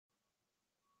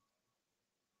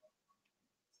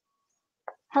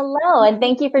Hello, and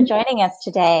thank you for joining us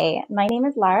today. My name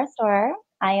is Lara Storer.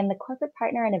 I am the corporate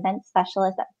partner and event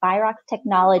specialist at Virox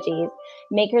Technologies,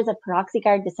 makers of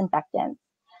PeroxyGuard disinfectants.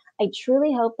 I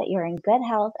truly hope that you're in good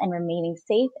health and remaining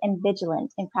safe and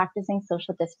vigilant in practicing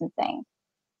social distancing.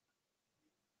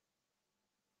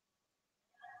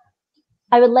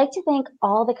 I would like to thank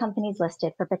all the companies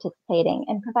listed for participating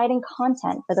and providing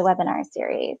content for the webinar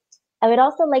series. I would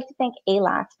also like to thank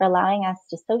ALAS for allowing us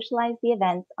to socialize the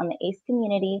events on the ACE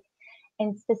community,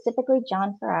 and specifically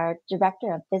John Farrar,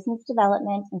 Director of Business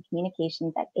Development and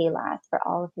Communications at ALAS, for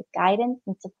all of his guidance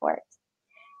and support.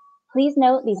 Please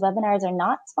note these webinars are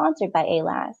not sponsored by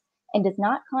ALAS and does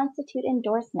not constitute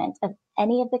endorsement of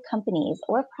any of the companies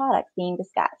or products being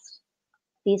discussed.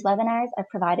 These webinars are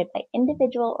provided by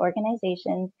individual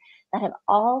organizations that have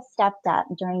all stepped up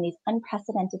during these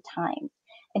unprecedented times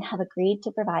and have agreed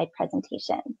to provide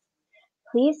presentations.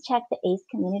 Please check the ACE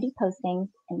community postings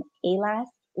and the ALAS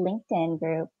LinkedIn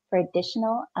group for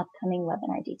additional upcoming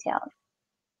webinar details.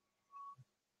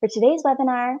 For today's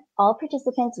webinar, all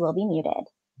participants will be muted.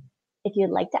 If you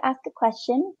would like to ask a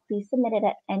question, please submit it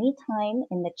at any time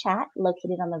in the chat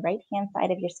located on the right-hand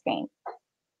side of your screen.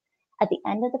 At the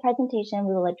end of the presentation,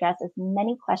 we will address as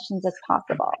many questions as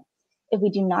possible. If we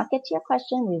do not get to your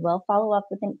question, we will follow up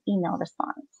with an email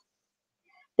response.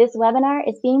 This webinar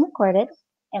is being recorded,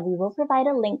 and we will provide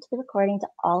a link to the recording to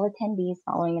all attendees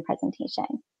following the presentation.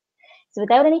 So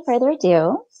without any further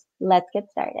ado, let's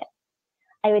get started.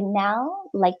 I would now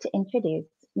like to introduce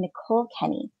Nicole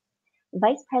Kenny,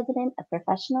 Vice President of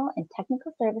Professional and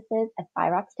Technical Services at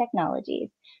Virox Technologies,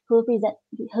 who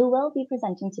will be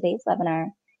presenting today's webinar,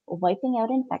 Wiping Out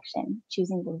Infection,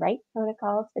 Choosing the Right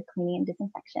Protocols for Cleaning and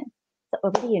Disinfection. So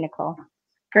over to you, Nicole.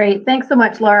 Great. Thanks so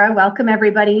much, Laura. Welcome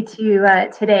everybody to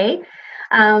today.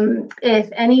 If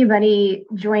anybody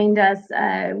joined us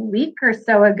a week or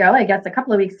so ago, I guess a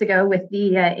couple of weeks ago, with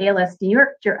the ALS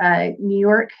New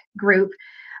York group,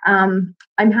 I'm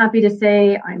happy to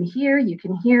say I'm here. You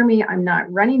can hear me. I'm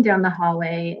not running down the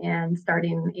hallway and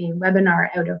starting a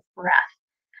webinar out of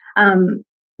breath.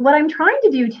 What I'm trying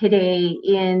to do today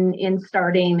in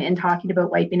starting and talking about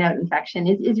wiping out infection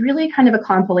is really kind of a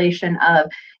compilation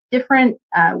of different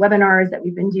webinars that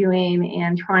we've been doing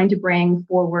and trying to bring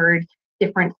forward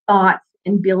different thoughts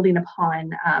and building upon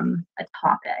a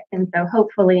topic. And so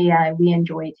hopefully we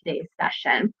enjoy today's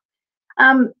session.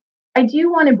 I do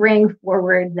want to bring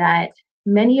forward that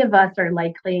many of us are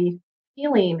likely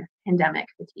feeling pandemic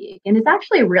fatigue, and it's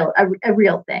actually a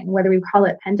real thing, whether we call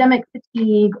it pandemic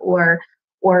fatigue or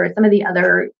some of the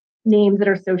other names that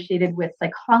are associated with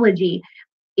psychology.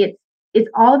 It's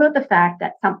all about the fact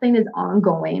that something is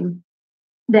ongoing,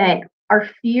 that our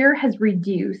fear has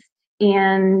reduced,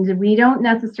 and we don't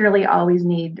necessarily always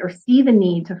need or see the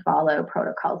need to follow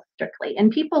protocols strictly.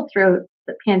 And people throughout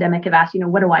the pandemic have asked,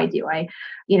 what do I do? As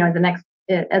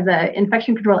an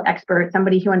infection control expert,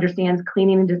 somebody who understands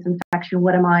cleaning and disinfection,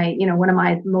 what am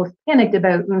I most panicked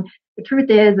about? And the truth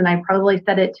is, and I probably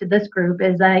said it to this group,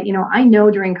 is that, I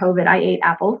know during COVID, I ate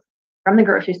apples from the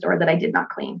grocery store that I did not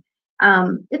clean.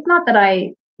 It's not that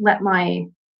I let my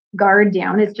guard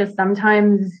down. It's just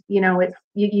sometimes,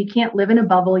 you can't live in a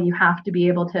bubble. You have to be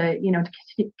able to,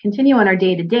 to continue on our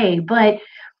day to day. But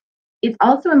it's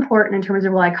also important in terms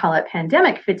of what I call it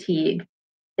pandemic fatigue.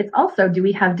 It's also, do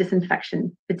we have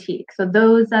disinfection fatigue? So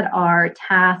those that are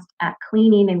tasked at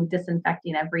cleaning and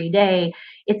disinfecting every day,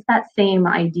 it's that same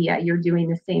idea. You're doing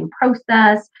the same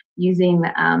process, using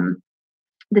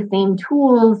the same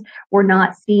tools. We're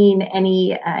not seeing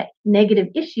any negative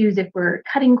issues if we're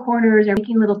cutting corners or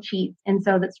making little cheats. And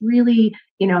so that's really,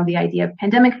 the idea of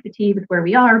pandemic fatigue with where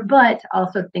we are, but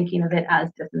also thinking of it as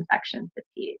disinfection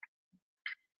fatigue.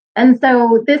 And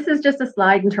so this is just a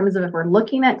slide in terms of if we're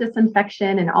looking at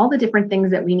disinfection and all the different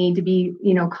things that we need to be,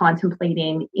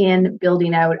 contemplating in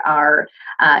building out our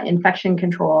infection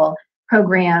control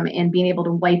program and being able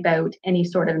to wipe out any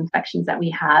sort of infections that we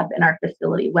have in our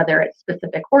facility, whether it's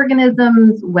specific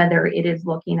organisms, whether it is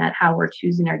looking at how we're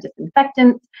choosing our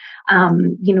disinfectants,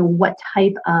 what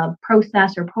type of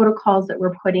process or protocols that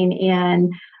we're putting in,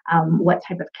 what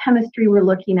type of chemistry we're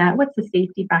looking at, what's the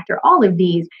safety factor, all of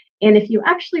these. And if you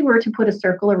actually were to put a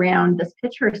circle around this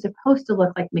picture, it's supposed to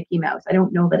look like Mickey Mouse. I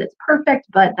don't know that it's perfect,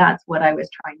 but that's what I was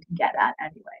trying to get at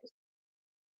anyways.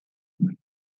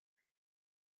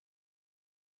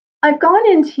 I've gone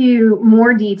into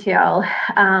more detail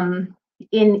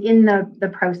in the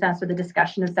process or the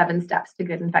discussion of 7 steps to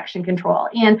good infection control.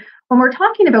 And when we're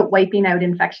talking about wiping out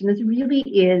infection, this really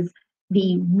is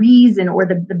the reason or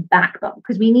the backbone,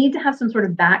 because we need to have some sort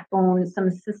of backbone,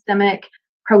 some systemic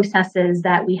processes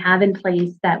that we have in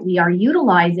place that we are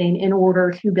utilizing in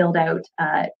order to build out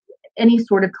any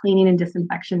sort of cleaning and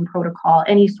disinfection protocol,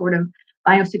 any sort of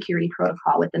biosecurity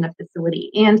protocol within a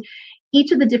facility. And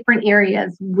each of the different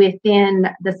areas within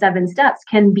the 7 steps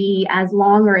can be as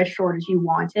long or as short as you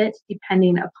want it,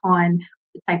 depending upon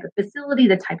the type of facility,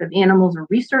 the type of animals or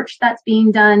research that's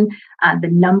being done, the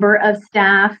number of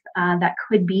staff that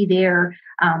could be there,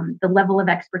 the level of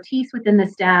expertise within the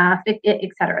staff, et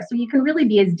cetera. So you can really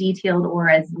be as detailed or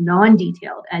as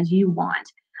non-detailed as you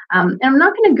want. And I'm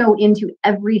not going to go into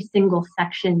every single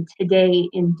section today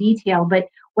in detail, but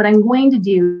what I'm going to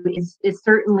do is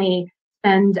certainly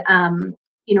spend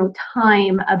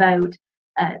time about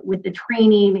with the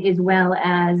training, as well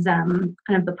as kind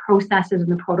of the processes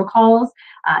and the protocols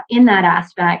in that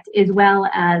aspect, as well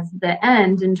as the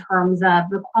end in terms of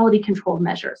the quality control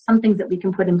measures, some things that we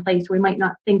can put in place we might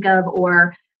not think of,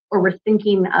 or we're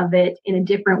thinking of it in a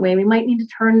different way. We might need to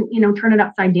turn it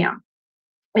upside down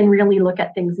and really look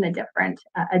at things in a different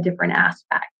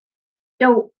aspect.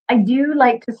 So I do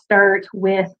like to start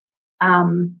with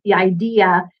the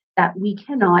idea that we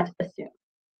cannot assume.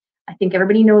 I think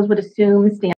everybody knows what assume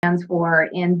stands for,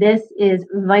 and this is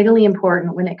vitally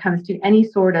important when it comes to any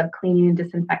sort of cleaning and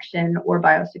disinfection or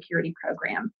biosecurity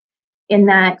program, in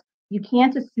that you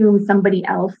can't assume somebody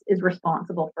else is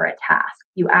responsible for a task.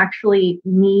 You actually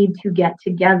need to get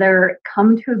together,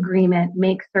 come to agreement,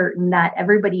 make certain that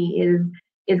everybody is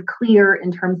clear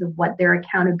in terms of what their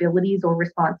accountabilities or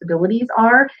responsibilities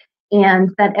are, and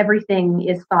that everything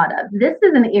is thought of. This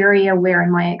is an area where,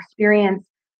 in my experience,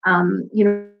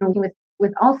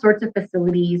 with all sorts of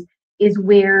facilities, is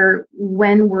where,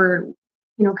 when we're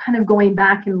kind of going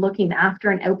back and looking after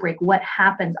an outbreak, what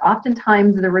happens,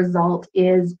 oftentimes the result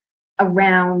is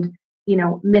around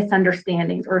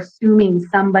misunderstandings or assuming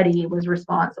somebody was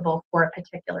responsible for a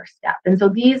particular step. And so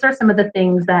these are some of the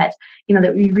things that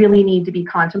that we really need to be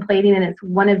contemplating, and it's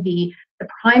one of the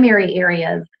primary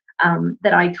areas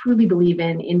that I truly believe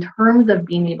in terms of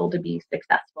being able to be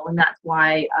successful, and that's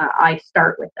why I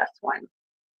start with this one.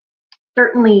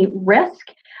 Certainly,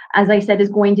 risk, as I said, is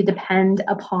going to depend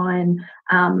upon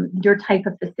your type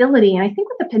of facility. And I think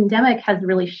what the pandemic has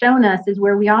really shown us is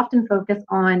where we often focus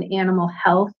on animal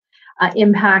health,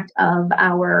 impact of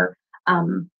our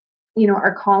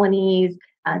colonies,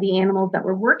 the animals that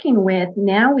we're working with.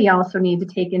 Now we also need to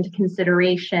take into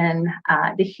consideration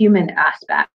the human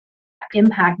aspect.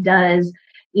 Impact does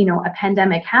a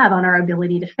pandemic have on our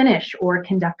ability to finish or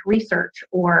conduct research,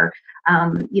 or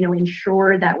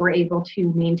ensure that we're able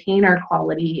to maintain our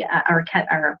quality,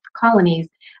 our colonies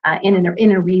in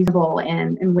a reasonable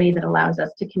and way that allows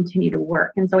us to continue to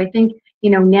work. And so I think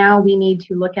now we need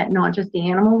to look at not just the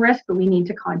animal risk, but we need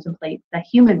to contemplate the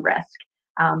human risk,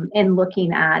 and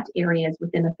looking at areas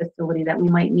within a facility that we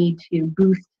might need to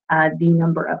boost the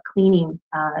number of cleaning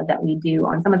that we do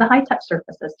on some of the high touch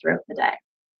surfaces throughout the day.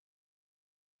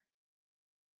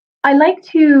 I like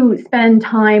to spend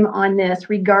time on this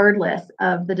regardless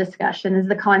of the discussion, is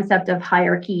the concept of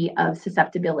hierarchy of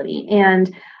susceptibility.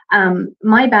 And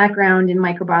my background in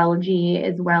microbiology,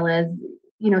 as well as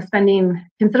spending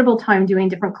considerable time doing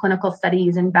different clinical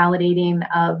studies and validating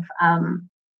of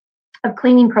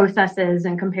cleaning processes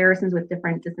and comparisons with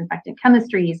different disinfectant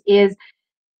chemistries, is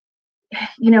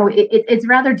it's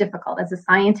rather difficult. As a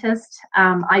scientist,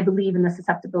 I believe in the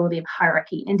susceptibility of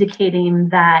hierarchy, indicating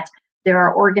that there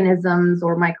are organisms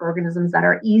or microorganisms that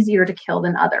are easier to kill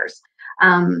than others.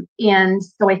 And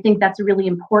so I think that's really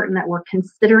important that we're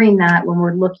considering that when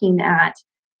we're looking at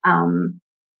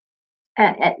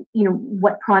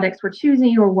what products we're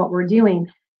choosing or what we're doing.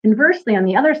 Conversely, on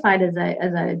the other side, as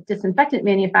a disinfectant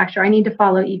manufacturer, I need to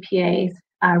follow EPA's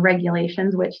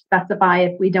regulations, which specify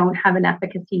if we don't have an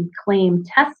efficacy claim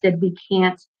tested, we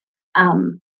can't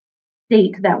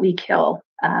state that we kill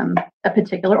a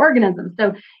particular organism.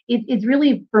 So it's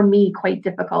really, for me, quite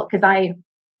difficult, because I,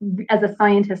 as a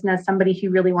scientist and as somebody who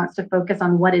really wants to focus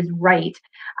on what is right,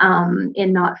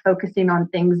 and not focusing on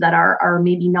things that are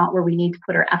maybe not where we need to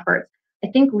put our efforts, I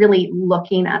think really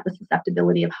looking at the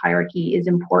susceptibility of hierarchy is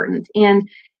important. And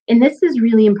this is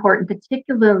really important,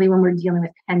 particularly when we're dealing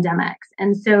with pandemics.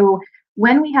 And so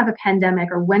when we have a pandemic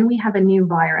or when we have a new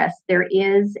virus, there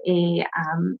is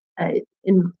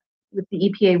with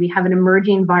the EPA, we have an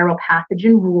emerging viral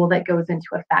pathogen rule that goes into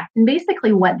effect. And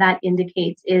basically what that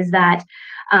indicates is that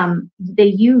they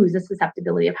use a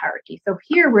susceptibility of hierarchy. So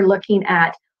here we're looking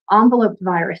at enveloped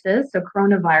viruses. So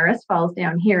coronavirus falls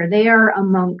down here. They are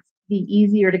amongst the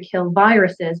easier to kill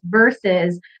viruses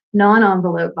versus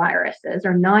non-enveloped viruses,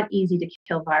 or not easy to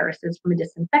kill viruses from a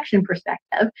disinfection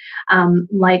perspective,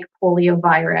 like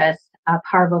poliovirus,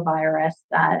 parvovirus,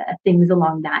 things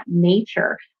along that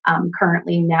nature.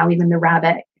 Currently now even the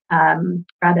rabbit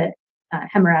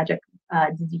hemorrhagic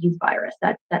disease virus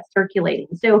that's circulating.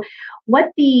 So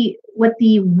what the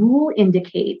rule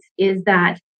indicates is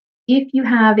that if you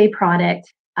have a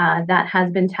product that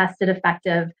has been tested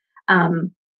effective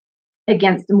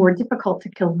against the more difficult to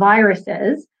kill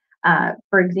viruses,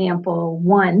 for example,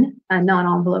 a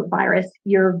non-envelope virus,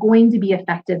 you're going to be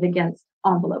effective against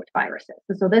enveloped viruses.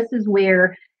 So this is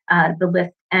where the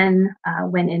list N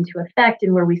went into effect,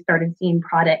 and where we started seeing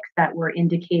products that were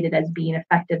indicated as being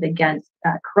effective against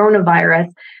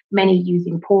coronavirus, many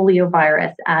using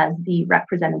poliovirus as the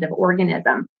representative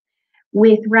organism.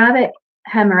 With rabbit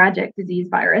hemorrhagic disease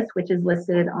virus, which is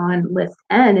listed on list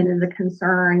N and is a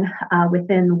concern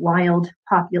within wild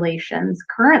populations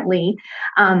currently,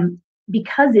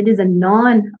 because it is a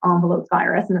non-envelope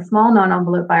virus and a small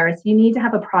non-envelope virus, you need to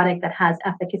have a product that has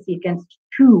efficacy against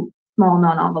 2 small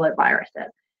non-envelope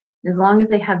viruses. As long as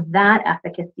they have that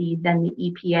efficacy, then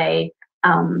the EPA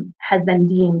has then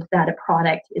deemed that a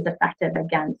product is effective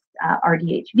against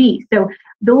RDHV. So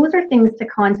those are things to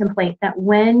contemplate, that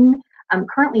when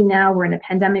currently now we're in a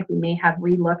pandemic, we may have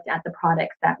relooked at the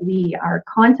products that we are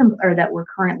that we're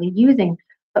currently using.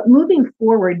 But moving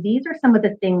forward, these are some of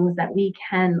the things that we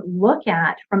can look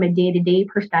at from a day-to-day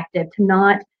perspective to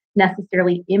not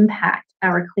necessarily impact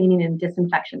our cleaning and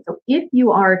disinfection. So if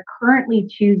you are currently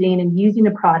choosing and using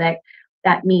a product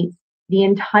that meets the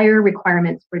entire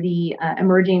requirements for the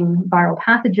emerging viral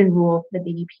pathogen rule that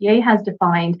the EPA has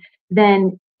defined,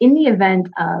 then in the event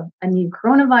of a new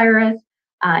coronavirus,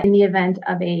 in the event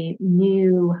of a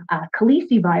new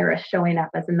calicivirus showing up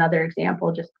as another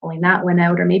example, just pulling that one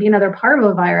out, or maybe another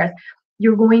parvovirus,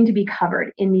 you're going to be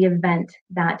covered in the event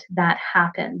that that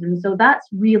happens. And so that's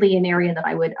really an area that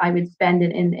I would spend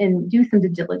and do some due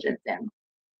diligence in.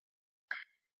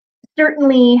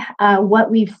 Certainly, what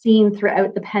we've seen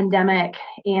throughout the pandemic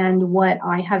and what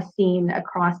I have seen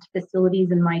across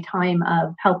facilities in my time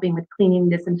of helping with cleaning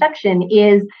and disinfection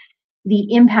is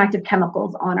the impact of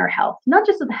chemicals on our health, not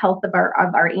just the health of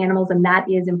our animals, and that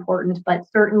is important, but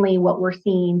certainly what we're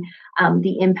seeing,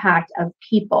 the impact of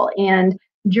people. And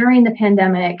during the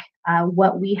pandemic,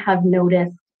 what we have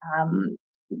noticed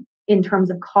in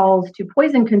terms of calls to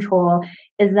poison control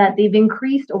is that they've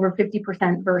increased over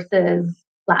 50% versus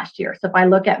last year. So if I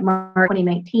look at March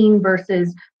 2019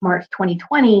 versus March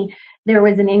 2020, there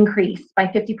was an increase by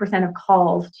 50% of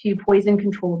calls to poison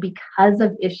control because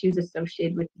of issues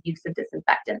associated with the use of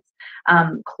disinfectants.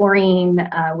 Chlorine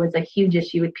was a huge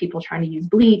issue with people trying to use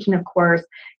bleach. And of course,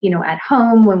 at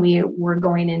home when we were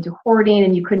going into hoarding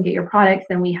and you couldn't get your products,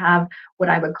 then we have what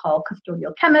I would call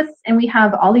custodial chemists. And we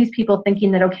have all these people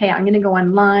thinking that, okay, I'm going to go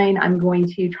online, I'm going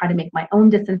to try to make my own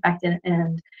disinfectant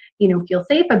and feel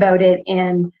safe about it,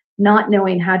 and not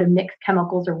knowing how to mix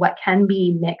chemicals or what can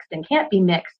be mixed and can't be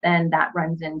mixed, then that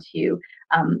runs into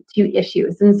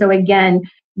issues. And so again,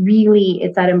 really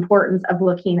it's that importance of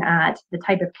looking at the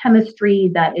type of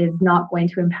chemistry that is not going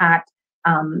to impact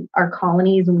our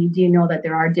colonies. And we do know that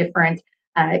there are different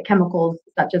chemicals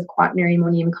such as quaternary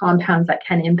ammonium compounds that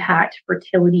can impact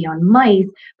fertility on mice.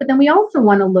 But then we also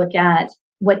want to look at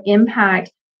what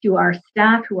impact to our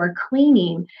staff who are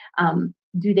cleaning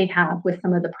do they have with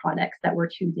some of the products that we're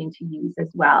choosing to use as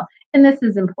well. And this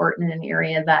is important in an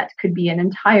area that could be an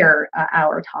entire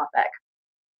hour topic.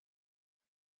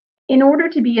 In order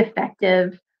to be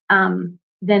effective, then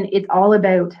it's all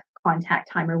about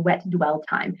contact time or wet dwell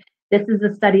time. This is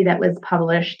a study that was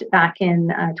published back in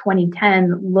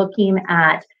 2010 looking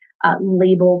at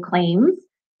label claims.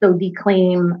 So the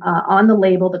claim on the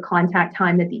label, the contact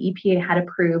time that the EPA had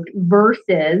approved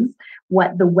versus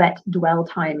what the wet dwell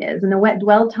time is. And the wet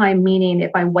dwell time meaning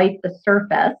if I wipe the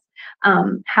surface,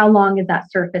 how long is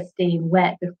that surface staying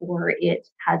wet before it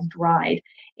has dried?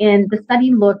 And the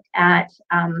study looked at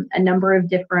a number of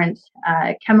different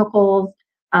chemicals,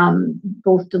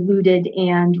 both diluted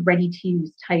and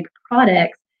ready-to-use type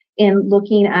products. And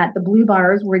looking at the blue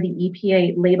bars were the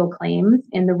EPA label claims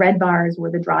and the red bars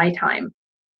were the dry time.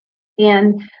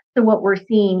 And so what we're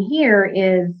seeing here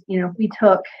is, if we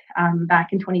took back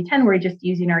in 2010, we're just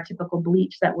using our typical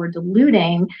bleach that we're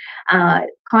diluting,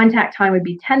 contact time would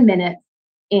be 10 minutes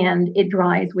and it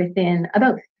dries within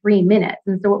about 3 minutes.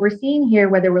 And so what we're seeing here,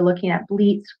 whether we're looking at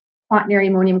bleach, quaternary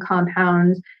ammonium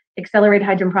compounds, accelerated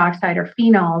hydrogen peroxide, or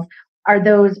phenols, are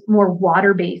those more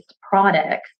water-based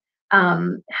products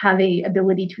have a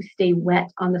ability to stay wet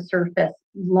on the surface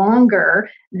longer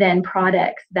than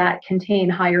products that contain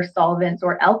higher solvents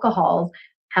or alcohols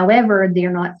However,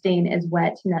 they're not staying as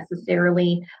wet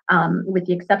necessarily, with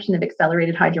the exception of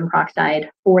accelerated hydrogen peroxide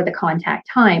for the contact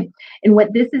time. And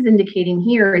what this is indicating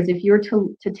here is if you're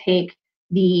to take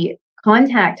the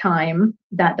contact time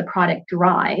that the product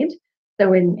dried,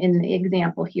 so in the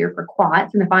example here for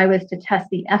quats, and if I was to test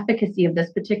the efficacy of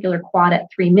this particular quat at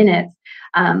 3 minutes,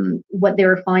 what they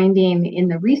were finding in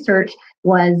the research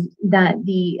was that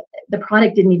the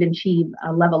product didn't even achieve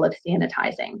a level of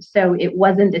sanitizing. So it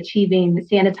wasn't achieving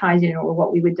sanitizing, or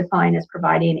what we would define as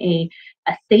providing a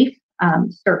safe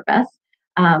surface,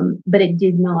 but it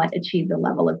did not achieve the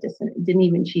level of didn't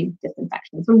even achieve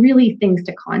disinfection. So really things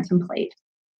to contemplate.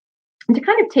 And to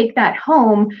kind of take that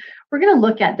home, we're going to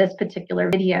look at this particular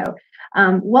video.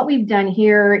 What we've done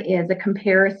here is a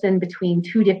comparison between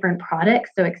two different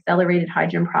products, so accelerated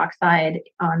hydrogen peroxide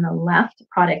on the left,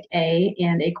 product A,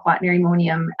 and a quaternary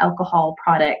ammonium alcohol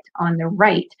product on the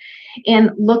right,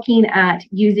 and looking at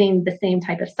using the same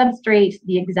type of substrate,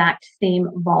 the exact same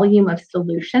volume of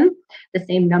solution, the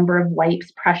same number of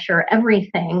wipes, pressure,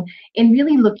 everything, and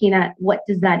really looking at what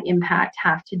does that impact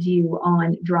have to do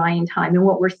on drying time. And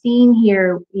what we're seeing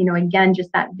here, again,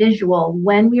 just that visual,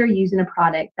 when we are using a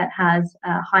product that has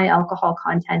high alcohol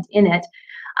content in it,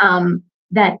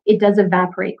 that it does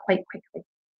evaporate quite quickly.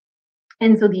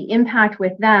 And so the impact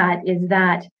with that is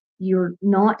that you're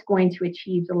not going to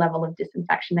achieve the level of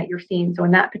disinfection that you're seeing. So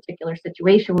in that particular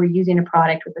situation, we're using a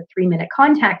product with a 3-minute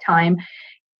contact time,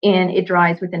 and it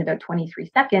dries within about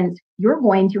 23 seconds. You're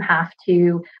going to have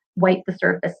to wipe the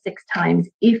surface 6 times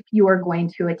if you are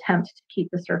going to attempt to keep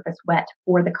the surface wet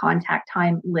for the contact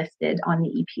time listed on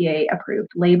the EPA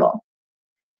approved label.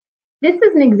 This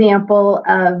is an example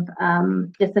of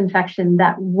disinfection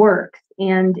that works,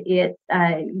 and it's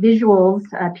visuals,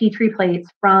 Petri plates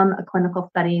from a clinical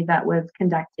study that was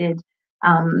conducted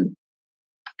at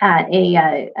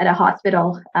a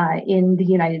hospital in the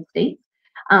United States,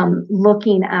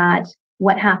 looking at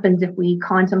what happens if we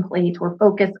contemplate or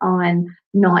focus on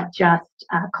not just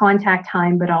contact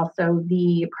time, but also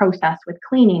the process with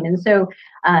cleaning. And so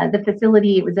the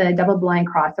facility, it was a double-blind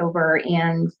crossover,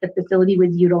 and the facility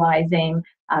was utilizing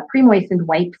pre-moistened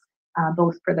wipes,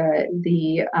 both for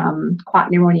the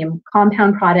quaternary ammonium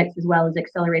compound products as well as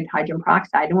accelerated hydrogen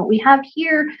peroxide. And what we have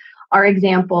here are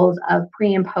examples of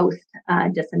pre and post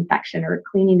disinfection, or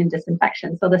cleaning and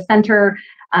disinfection. So the center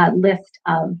list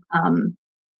of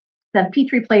the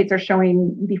Petri plates are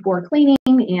showing before cleaning,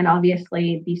 and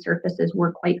obviously the surfaces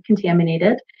were quite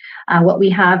contaminated. What we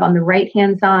have on the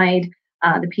right-hand side,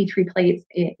 the Petri plates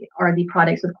are the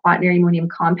products with quaternary ammonium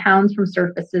compounds from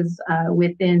surfaces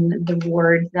within the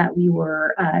ward that we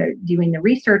were doing the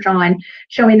research on,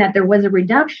 showing that there was a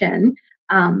reduction,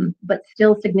 but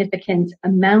still significant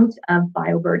amount of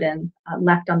bioburden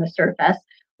left on the surface,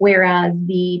 whereas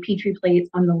the Petri plates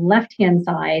on the left-hand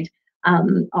side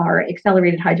are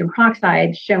accelerated hydrogen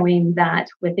peroxide, showing that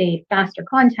with a faster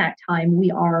contact time, we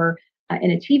are,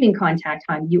 in achieving contact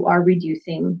time, you are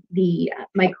reducing the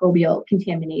microbial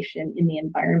contamination in the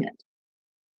environment.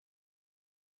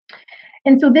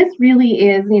 And so this really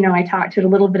is, I talked to it a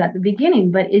little bit at the beginning,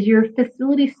 but is your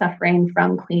facility suffering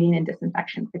from cleaning and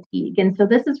disinfection fatigue? And so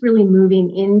this is really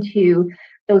moving into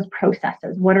those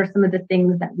processes. What are some of the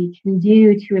things that we can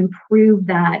do to improve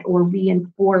that or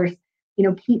reinforce,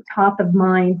 keep top of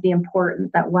mind the importance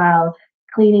that while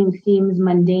cleaning seems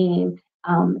mundane,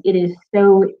 it's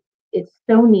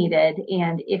so needed.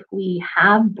 And if we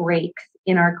have breaks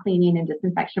in our cleaning and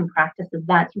disinfection practices,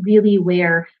 that's really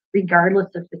where, regardless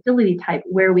of facility type,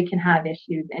 where we can have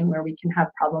issues and where we can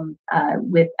have problems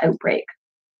with outbreaks.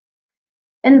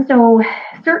 And so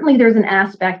certainly there's an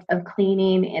aspect of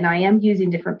cleaning, and I am using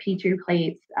different Petri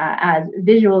plates as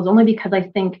visuals only because I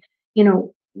think,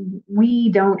 we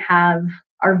don't have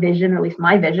our vision, or at least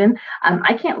my vision.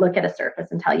 I can't look at a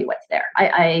surface and tell you what's there.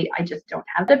 I just don't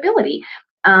have the ability.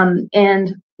 And,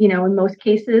 in most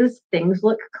cases, things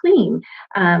look clean.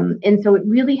 And so it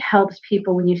really helps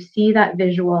people when you see that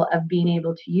visual of being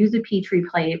able to use a Petri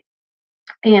plate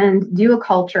and do a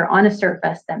culture on a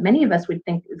surface that many of us would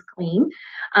think is clean,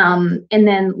 and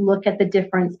then look at the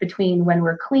difference between when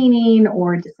we're cleaning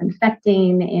or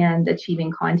disinfecting and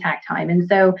achieving contact time. And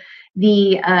so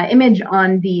the image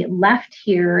on the left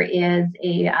here is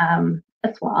a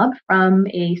swab from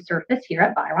a surface here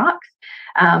at Virox,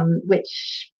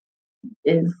 which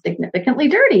is significantly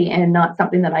dirty and not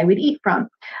something that I would eat from.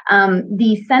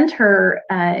 The center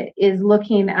is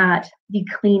looking at the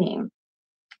cleaning.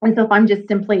 And so if I'm just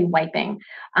simply wiping,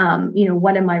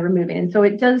 what am I removing? And so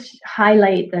it does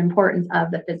highlight the importance of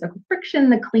the physical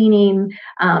friction, the cleaning,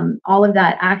 all of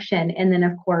that action. And then,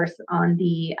 of course, on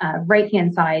the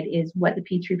right-hand side is what the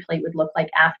Petri plate would look like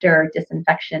after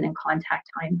disinfection and contact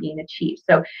time being achieved.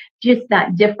 So just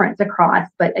that difference across,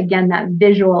 but again, that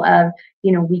visual of,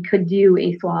 we could do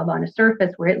a swab on a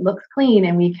surface where it looks clean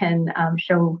and we can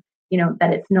show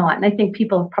that it's not. And I think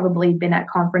people have probably been at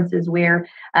conferences where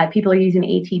people are using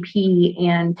ATP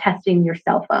and testing your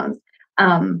cell phones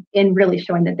and really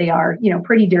showing that they are,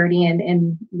 pretty dirty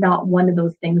and not one of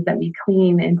those things that we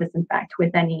clean and disinfect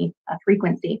with any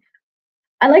frequency.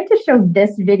 I like to show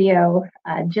this video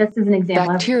just as an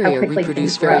example of how quickly reproduce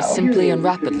things grow. very simply and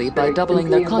rapidly by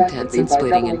doubling their contents and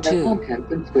splitting in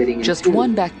two. Just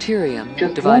one bacterium,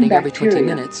 dividing every 20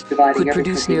 minutes, could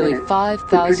produce nearly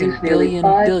 5,000 billion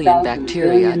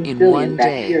bacteria in 1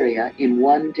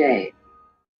 day.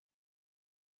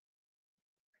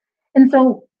 And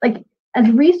so,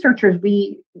 as researchers,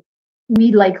 we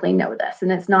likely know this,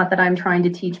 and it's not that I'm trying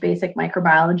to teach basic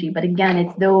microbiology, but again,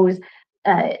 it's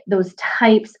those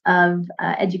types of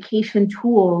education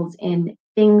tools and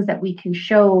things that we can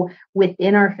show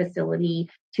within our facility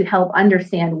to help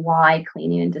understand why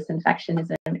cleaning and disinfection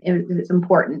is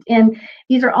important. And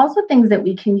these are also things that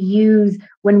we can use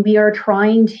when we are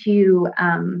trying to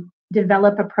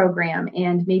develop a program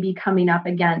and maybe coming up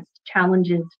against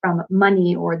challenges from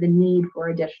money or the need for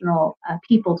additional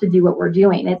people to do what we're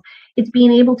doing. It's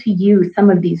being able to use some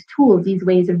of these tools, these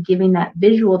ways of giving that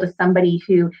visual to somebody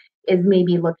who is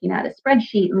maybe looking at a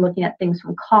spreadsheet and looking at things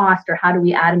from cost or how do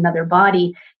we add another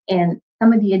body, and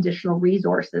some of the additional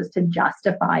resources to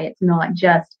justify it's not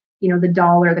just the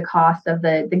dollar, the cost of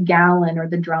the gallon or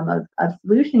the drum of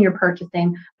solution you're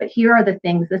purchasing, but here are the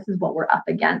things, this is what we're up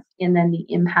against, and then the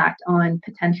impact on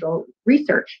potential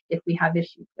research if we have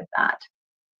issues with that.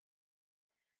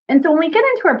 And so when we get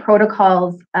into our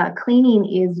protocols, cleaning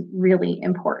is really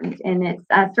important, and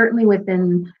it's certainly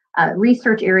within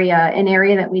research area, an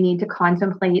area that we need to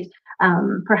contemplate,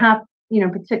 perhaps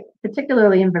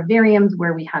particularly in vivariums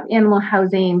where we have animal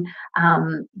housing,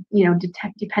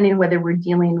 depending on whether we're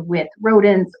dealing with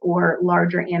rodents or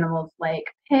larger animals like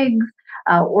pigs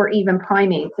or even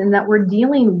primates, and that we're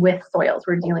dealing with soils,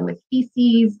 we're dealing with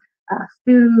feces,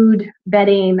 food,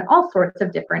 bedding, all sorts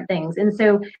of different things. And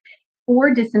so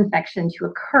for disinfection to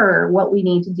occur, what we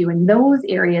need to do in those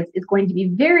areas is going to be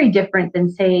very different than,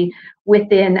 say,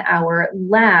 within our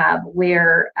lab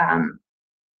where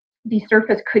the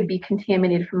surface could be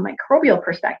contaminated from a microbial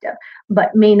perspective,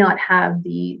 but may not have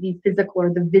the physical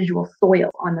or the visual soil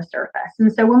on the surface.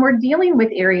 And so when we're dealing with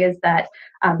areas that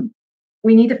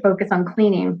we need to focus on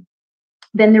cleaning,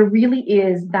 then there really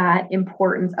is that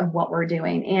importance of what we're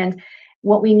doing. And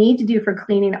what we need to do for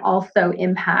cleaning also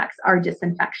impacts our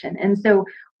disinfection. And so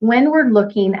when we're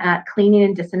looking at cleaning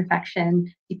and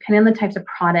disinfection, depending on the types of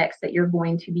products that you're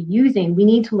going to be using, we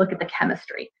need to look at the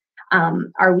chemistry.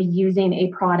 Are we using a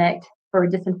product for a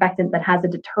disinfectant that has a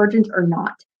detergent or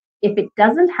not? If it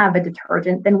doesn't have a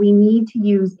detergent, then we need to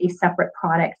use a separate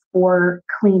product for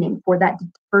cleaning, for that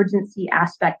detergency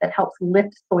aspect that helps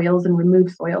lift soils and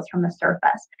remove soils from the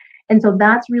surface. And so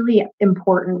that's really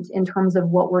important in terms of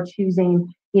what we're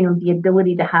choosing, the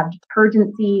ability to have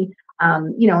detergency,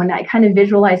 and I kind of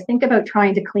visualize, think about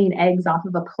trying to clean eggs off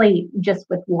of a plate just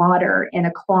with water and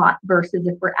a cloth versus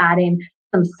if we're adding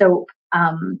some soap,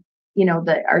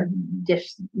 our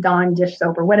Dawn dish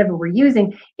soap or whatever we're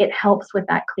using, it helps with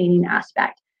that cleaning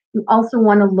aspect. You also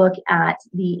want to look at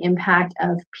the impact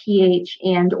of pH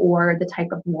and or the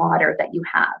type of water that you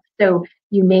have. So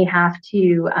you may have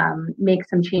to make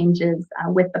some changes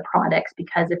with the products,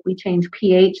 because if we change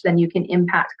pH, then you can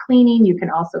impact cleaning. You can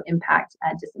also impact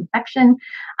disinfection.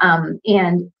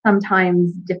 And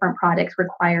sometimes different products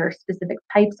require specific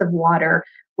types of water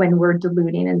when we're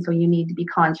diluting. And so you need to be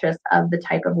conscious of the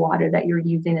type of water that you're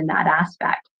using in that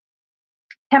aspect.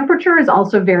 Temperature is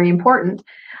also very important.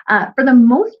 For the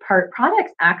most part,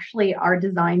 products actually are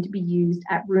designed to be used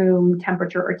at room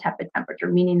temperature or tepid temperature,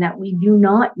 meaning that we do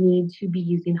not need to be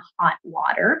using hot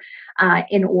water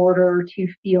in order to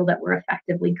feel that we're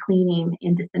effectively cleaning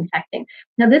and disinfecting.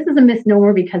 Now, this is a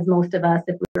misnomer because most of us,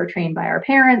 if we were trained by our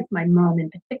parents, my mom in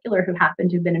particular, who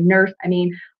happened to have been a nurse,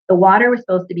 the water was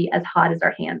supposed to be as hot as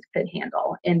our hands could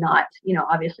handle and not,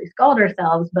 obviously scald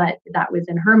ourselves, but that was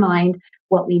in her mind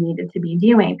what we needed to be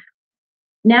doing.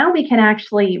 Now we can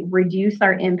actually reduce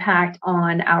our impact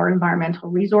on our environmental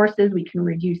resources. We can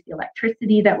reduce the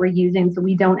electricity that we're using, so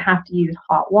we don't have to use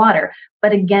hot water.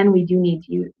 But again, we do need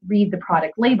to read the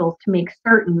product labels to make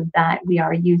certain that we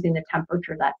are using the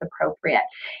temperature that's appropriate.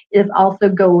 It also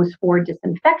goes for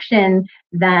disinfection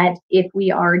that if we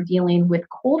are dealing with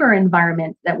colder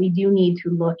environments, that we do need to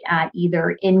look at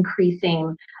either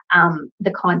increasing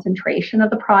the concentration of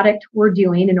the product we're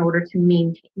doing in order to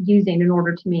maintain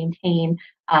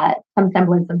some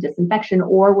semblance of disinfection,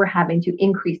 or we're having to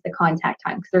increase the contact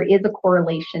time, because there is a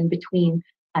correlation between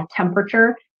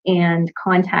temperature and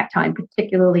contact time,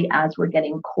 particularly as we're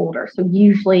getting colder. So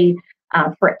usually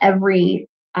for every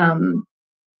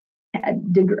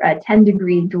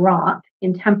 10-degree drop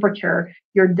in temperature,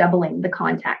 you're doubling the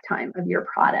contact time of your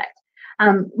product.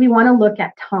 We want to look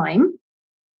at time,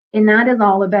 and that is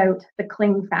all about the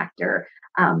cling factor,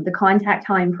 the contact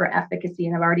time for efficacy,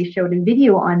 and I've already showed a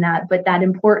video on that, but that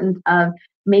importance of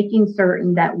making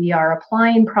certain that we are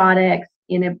applying products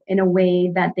in a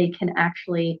way that they can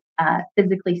actually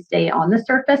physically stay on the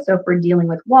surface. So if we're dealing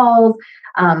with walls,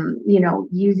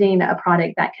 using a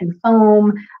product that can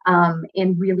foam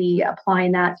and really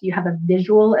applying that so you have a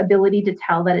visual ability to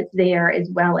tell that it's there, as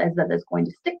well as that it's going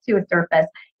to stick to a surface,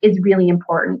 is really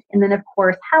important. And then of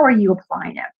course, how are you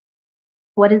applying it?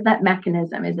 What is that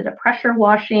mechanism? Is it a pressure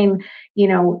washing?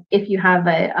 If you have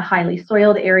a highly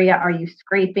soiled area, are you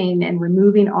scraping and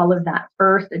removing all of that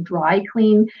first, a dry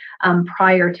clean,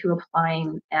 prior to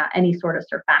applying any sort of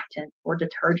surfactant or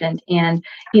detergent? And,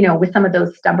 with some of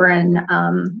those stubborn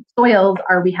soils,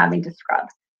 are we having to scrub?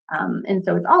 And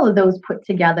so it's all of those put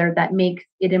together that makes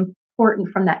it important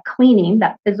from that cleaning,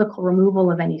 that physical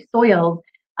removal of any soils,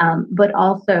 but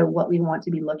also what we want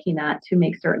to be looking at to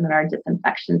make certain that our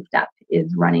disinfection step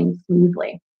is running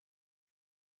smoothly.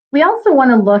 We also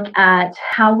want to look at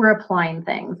how we're applying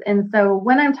things. And so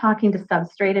when I'm talking to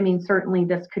substrate, I mean, certainly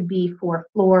this could be for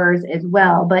floors as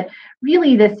well, but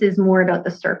really this is more about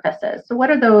the surfaces. So what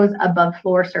are those above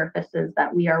floor surfaces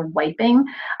that we are wiping,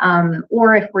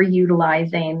 or if we're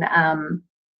utilizing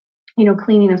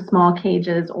cleaning of small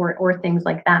cages or things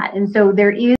like that. And so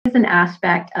there is an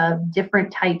aspect of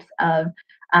different types of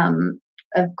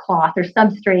cloth or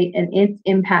substrate and its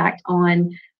impact on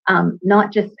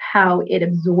not just how it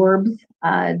absorbs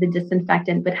the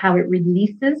disinfectant, but how it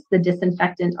releases the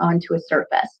disinfectant onto a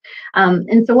surface.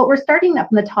 And so what we're starting up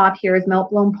from the top here is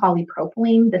melt-blown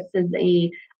polypropylene. This is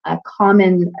a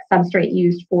common substrate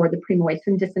used for the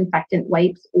pre-moistened disinfectant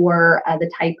wipes, or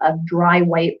the type of dry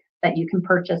wipe that you can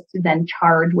purchase to then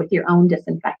charge with your own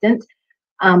disinfectant.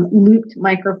 Looped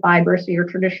microfiber, so your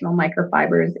traditional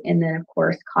microfibers, and then of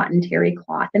course cotton terry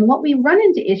cloth. And what we run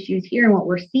into issues here, and what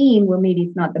we're seeing, well, maybe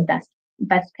it's not the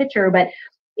best picture, but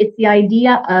it's the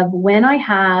idea of when I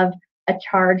have a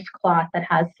charged cloth that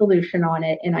has solution on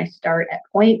it, and I start at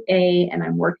point A and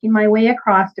I'm working my way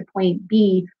across to point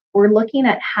B, we're looking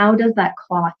at how does that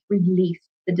cloth release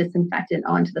the disinfectant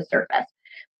onto the surface.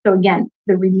 So again,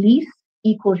 the release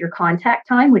equals your contact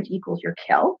time, which equals your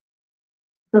kill.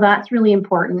 So that's really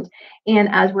important. And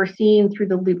as we're seeing through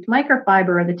the looped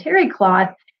microfiber or the terry cloth,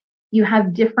 you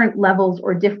have different levels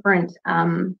or different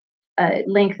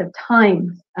length of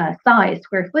time, size,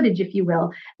 square footage, if you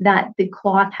will, that the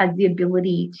cloth has the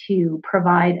ability to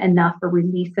provide enough or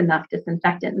release enough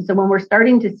disinfectant. And so when we're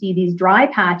starting to see these dry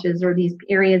patches or these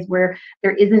areas where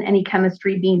there isn't any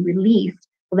chemistry being released,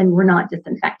 well, then we're not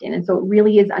disinfecting. And so it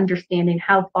really is understanding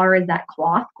how far is that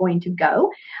cloth going to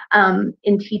go,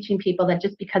 in teaching people that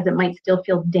just because it might still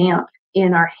feel damp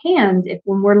in our hands, if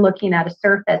when we're looking at a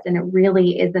surface and it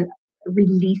really isn't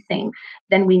releasing,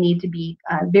 then we need to be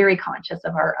very conscious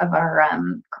of our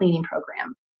cleaning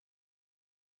program.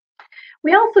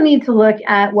 We also need to look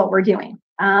at what we're doing.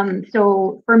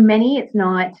 So for many, it's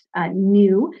not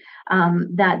new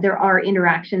that there are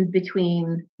interactions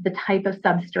between the type of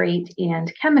substrate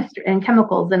and chemistry and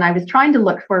chemicals. And I was trying to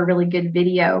look for a really good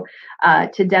video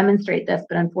to demonstrate this,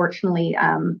 but unfortunately,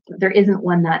 there isn't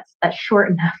one that's short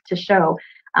enough to show.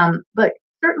 But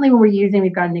certainly when we're using,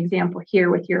 we've got an example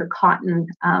here with your cotton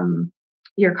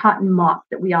mop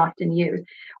that we often use.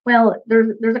 Well,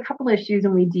 there's a couple issues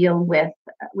when we deal with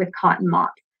cotton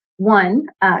mops. One,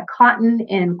 cotton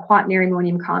and quaternary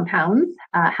ammonium compounds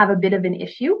have a bit of an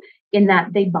issue in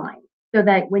that they bind. So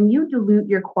that when you dilute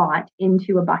your quat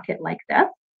into a bucket like this,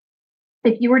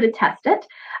 if you were to test it,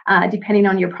 depending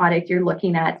on your product, you're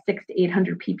looking at 600 to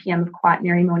 800 ppm of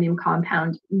quaternary ammonium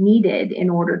compound needed in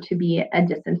order to be a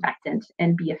disinfectant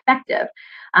and be effective.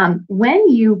 When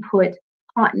you put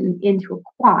cotton into a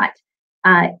quat,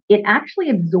 it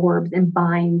actually absorbs and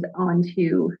binds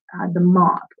onto the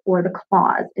mop or the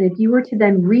claws. And if you were to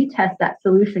then retest that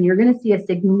solution, you're going to see a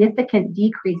significant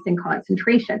decrease in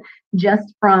concentration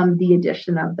just from the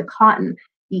addition of the cotton.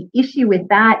 The issue with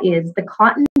that is the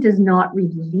cotton does not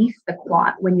release the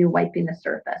quat when you're wiping the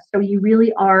surface. So you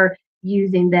really are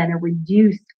using then a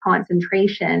reduced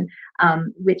concentration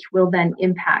which will then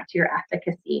impact your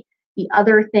efficacy. The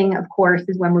other thing, of course,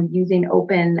 is when we're using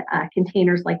open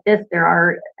containers like this, there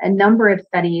are a number of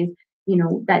studies,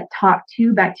 that talk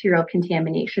to bacterial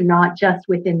contamination, not just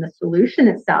within the solution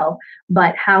itself,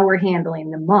 but how we're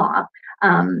handling the mop,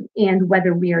 and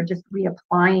whether we are just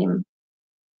reapplying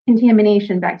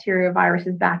contamination, bacteria,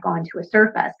 viruses back onto a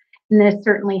surface. And this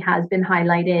certainly has been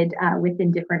highlighted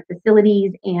within different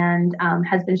facilities and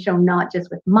has been shown not just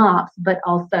with mops, but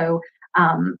also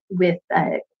with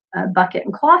bucket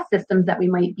and cloth systems that we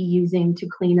might be using to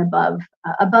clean above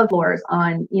floors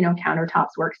on countertops,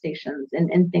 workstations,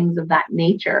 and things of that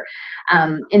nature.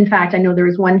 In fact, I know there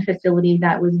was one facility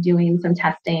that was doing some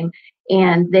testing,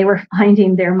 and they were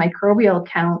finding their microbial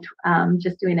count,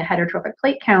 just doing a heterotrophic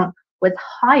plate count, was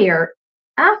higher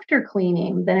after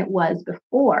cleaning than it was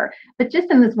before, but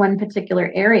just in this one particular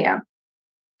area.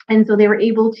 And so they were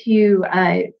able to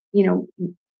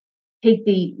take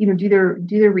the, do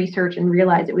their research and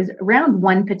realize it was around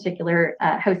one particular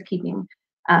housekeeping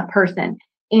person.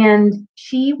 And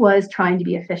she was trying to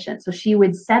be efficient. So she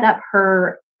would set up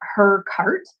her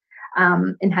cart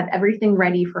and have everything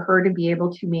ready for her to be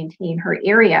able to maintain her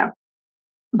area.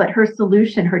 But her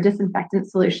solution, her disinfectant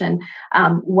solution,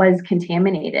 was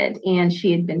contaminated, and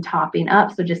she had been topping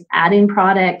up. So just adding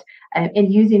product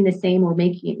and using the same, or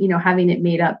making, having it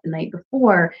made up the night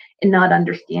before, and not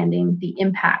understanding the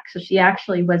impact. So she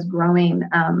actually was growing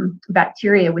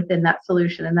bacteria within that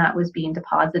solution, and that was being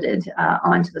deposited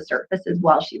onto the surfaces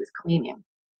while she was cleaning.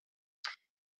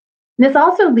 This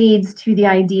also leads to the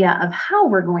idea of how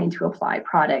we're going to apply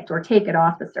product or take it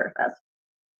off the surface.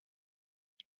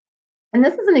 And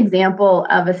this is an example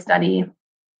of a study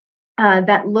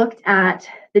that looked at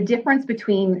the difference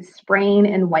between spraying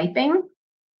and wiping,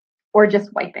 or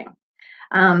just wiping.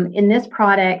 In this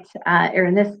product, or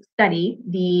in this study,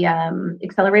 the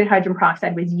accelerated hydrogen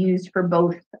peroxide was used for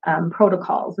both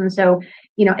protocols. And so,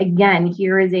 again,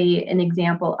 here is an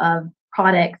example of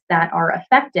products that are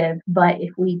effective, but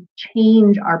if we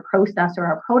change our process or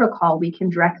our protocol, we can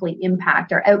directly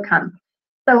impact our outcome.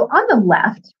 So on the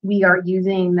left, we are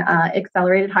using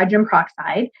accelerated hydrogen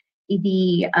peroxide.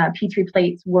 The Petri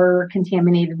plates were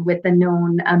contaminated with a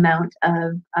known amount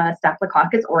of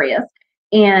Staphylococcus aureus.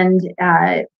 And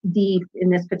in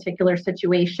this particular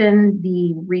situation,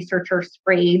 the researcher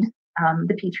sprayed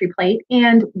the Petri plate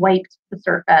and wiped the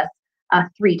surface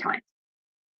 3 times.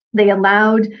 They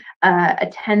allowed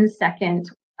a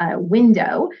 10-second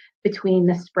window between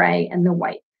the spray and the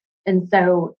wipe. And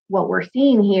so what we're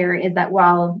seeing here is that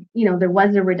while there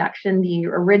was a reduction, the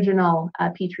original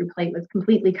Petri plate was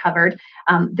completely covered,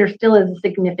 there still is a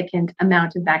significant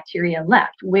amount of bacteria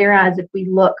left. Whereas if we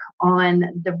look on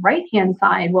the right-hand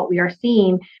side, what we are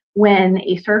seeing when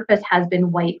a surface has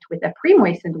been wiped with a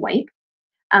pre-moistened wipe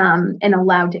and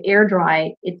allowed to air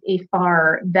dry, it's a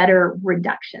far better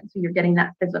reduction. So you're getting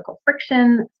that physical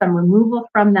friction, some removal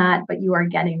from that, but you are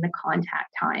getting the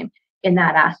contact time in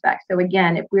that aspect. So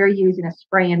again, if we're using a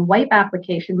spray and wipe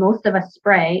application, most of us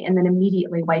spray and then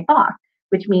immediately wipe off,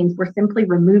 which means we're simply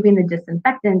removing the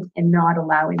disinfectant and not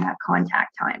allowing that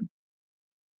contact time.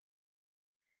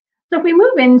 So if we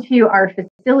move into our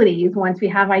facilities, once we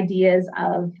have ideas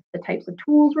of the types of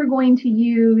tools we're going to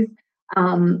use,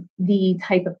 the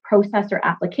type of process or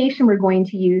application we're going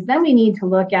to use, then we need to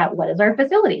look at what is our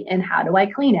facility and how do I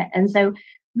clean it. And so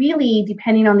really,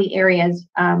 depending on the areas,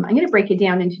 I'm going to break it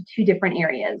down into 2 different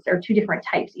areas, or 2 different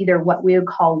types, either what we would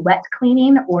call wet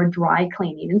cleaning or dry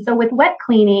cleaning. And so with wet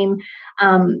cleaning,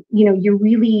 you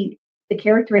really, the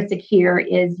characteristic here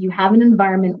is you have an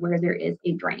environment where there is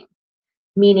a drain,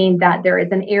 meaning that there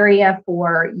is an area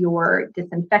for your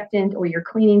disinfectant or your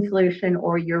cleaning solution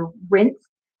or your rinse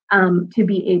to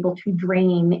be able to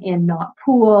drain and not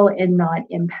pool and not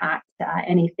impact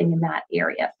anything in that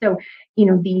area. So,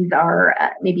 these are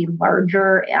maybe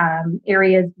larger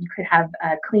areas. You could have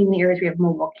cleaning areas, we have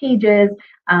mobile cages,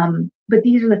 but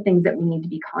these are the things that we need to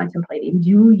be contemplating.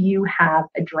 Do you have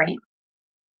a drain?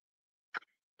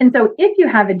 And so if you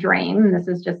have a drain, and this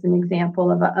is just an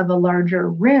example of a larger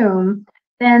room,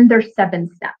 then there's 7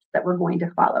 steps that we're going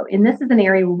to follow. And this is an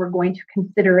area where we're going to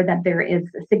consider that there is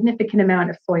a significant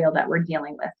amount of soil that we're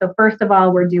dealing with. So first of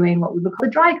all, we're doing what we would call the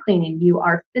dry cleaning. You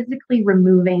are physically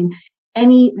removing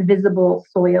any visible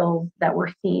soils that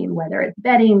we're seeing, whether it's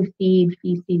bedding, feed,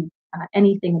 feces,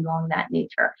 anything along that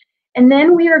nature. And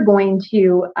then we are going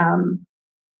to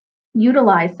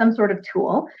utilize some sort of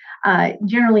tool.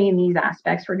 Generally in these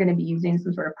aspects, we're going to be using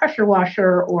some sort of pressure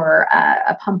washer or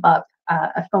a pump up,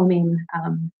 a foaming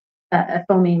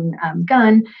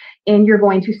gun, and you're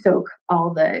going to soak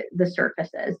all the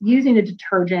surfaces using a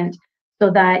detergent. so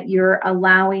that you're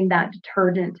allowing that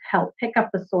detergent to help pick up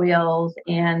the soils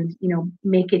and,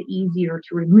 make it easier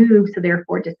to remove, so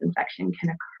therefore disinfection can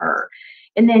occur.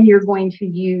 And then you're going to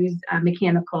use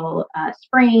mechanical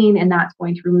spraying, and that's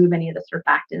going to remove any of the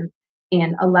surfactants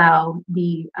and allow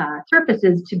the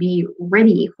surfaces to be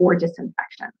ready for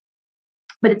disinfection.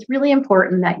 But it's really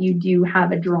important that you do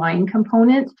have a drying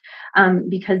component,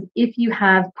 because if you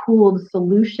have pooled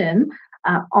solution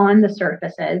on the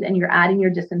surfaces and you're adding your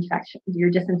disinfectant,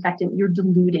 you're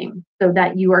diluting, so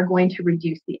that you are going to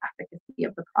reduce the efficacy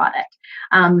of the product.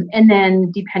 And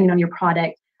then depending on your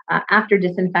product, after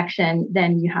disinfection,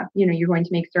 then you're going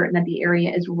to make certain that the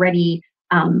area is ready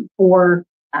for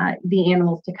the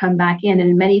animals to come back in. And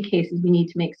in many cases, we need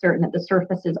to make certain that the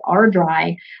surfaces are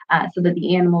dry, so that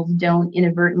the animals don't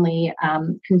inadvertently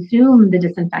consume the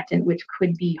disinfectant, which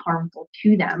could be harmful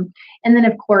to them. And then,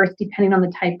 of course, depending on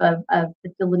the type of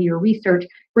facility or research,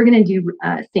 we're going to do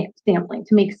sampling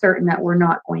to make certain that we're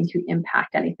not going to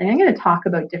impact anything. I'm going to talk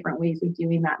about different ways of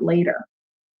doing that later.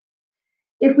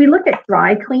 If we look at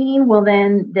dry cleaning, well,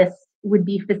 then this would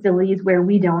be facilities where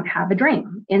we don't have a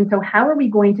drain. And so how are we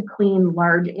going to clean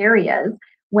large areas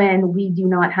when we do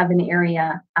not have an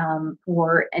area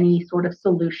for any sort of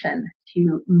solution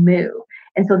to move?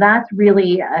 And so that's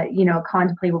really,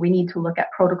 contemplate where we need to look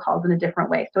at protocols in a different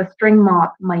way. So a string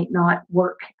mop might not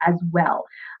work as well.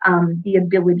 The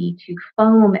ability to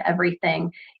foam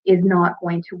everything is not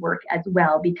going to work as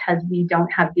well, because we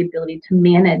don't have the ability to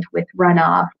manage with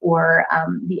runoff or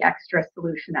the extra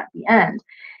solution at the end.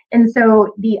 And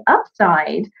so the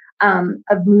upside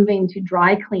of moving to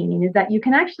dry cleaning is that you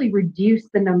can actually reduce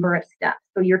the number of steps.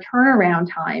 So your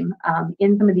turnaround time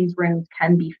in some of these rooms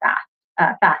can be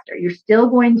faster. You're still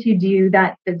going to do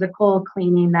that physical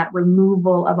cleaning, that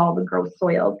removal of all the gross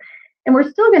soils, and we're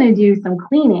still going to do some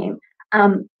cleaning,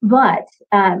 but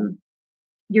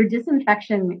your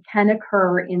disinfection can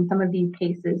occur in some of these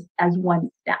cases as one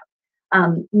step,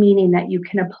 meaning that you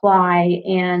can apply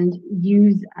and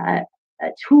use a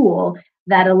tool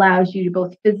that allows you to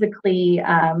both physically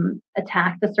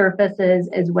attack the surfaces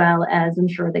as well as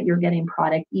ensure that you're getting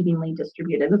product evenly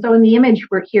distributed. And so in the image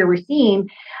we're seeing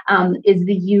is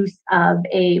the use of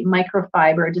a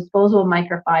microfiber, a disposable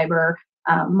microfiber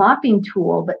mopping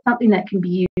tool, but something that can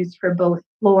be used for both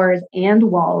floors and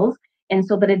walls, and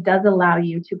so that it does allow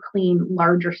you to clean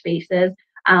larger spaces.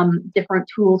 Different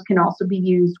tools can also be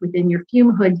used within your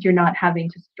fume hoods. You're not having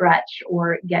to stretch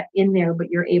or get in there, but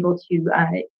you're able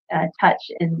to touch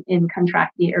and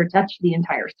contract or touch the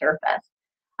entire surface.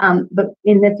 But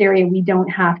in this area, we don't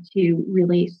have to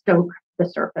really soak the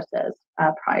surfaces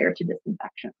prior to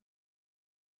disinfection.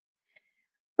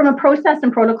 From a process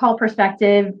and protocol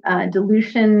perspective,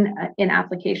 dilution in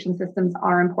application systems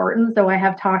are important. So I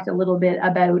have talked a little bit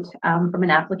about, from an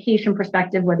application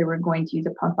perspective, whether we're going to use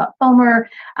a pump-up foamer,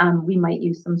 we might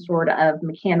use some sort of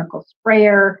mechanical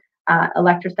sprayer.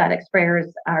 Electrostatic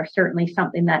sprayers are certainly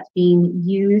something that's being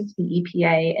used. The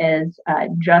EPA is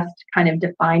just kind of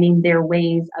defining their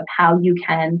ways of how you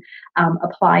can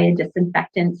apply a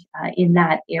disinfectant in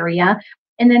that area.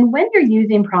 And then when you're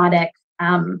using products,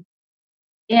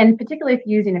 and particularly if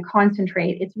you're using a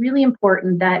concentrate, it's really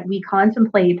important that we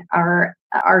contemplate our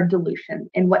dilution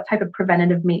and what type of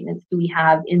preventative maintenance do we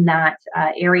have in that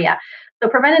area. So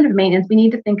preventative maintenance, we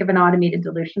need to think of an automated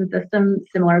dilution system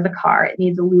similar to the car. It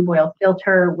needs a lube oil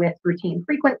filter with routine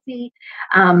frequency.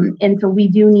 And so we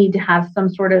do need to have some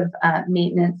sort of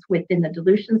maintenance within the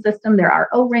dilution system. There are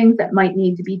O-rings that might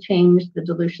need to be changed. The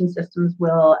dilution systems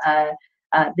will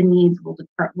the needs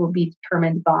will be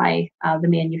determined by the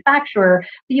manufacturer.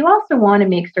 But you also want to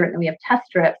make certain that we have test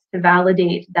strips to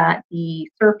validate that the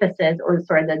surfaces, or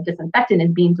sorry, the disinfectant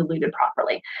is being diluted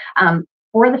properly.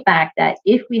 For the fact that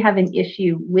if we have an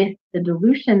issue with the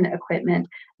dilution equipment,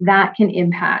 that can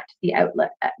impact the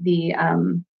outlet, the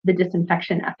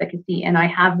disinfection efficacy. And I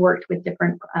have worked with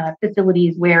different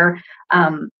facilities where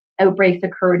outbreaks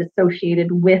occurred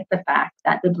associated with the fact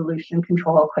that the dilution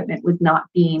control equipment was not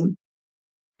being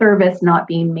service not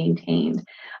being maintained.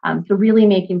 So really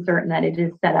making certain that it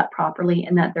is set up properly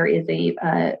and that there is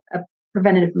a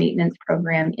preventative maintenance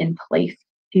program in place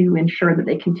to ensure that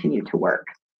they continue to work.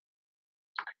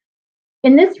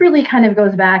 And this really kind of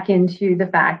goes back into the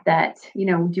fact that,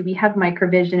 do we have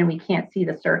microvision and we can't see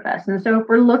the surface? And so if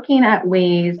we're looking at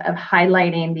ways of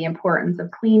highlighting the importance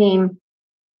of cleaning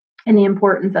and the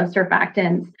importance of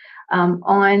surfactants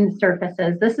on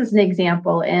surfaces, this is an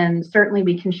example, and certainly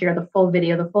we can share the full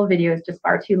video. The full video is just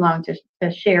far too long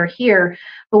to share here,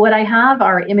 but what I have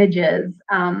are images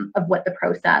of what the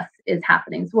process is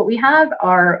happening. So what we have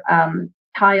are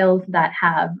tiles that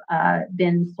have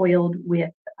been soiled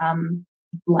with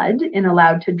blood and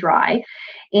allowed to dry.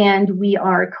 And we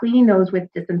are cleaning those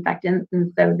with disinfectants.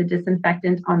 And so the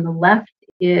disinfectant on the left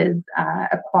is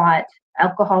a quat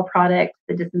alcohol product.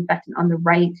 The disinfectant on the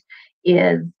right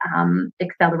is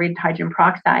accelerated hydrogen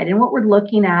peroxide. And what we're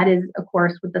looking at is, of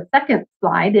course, with the second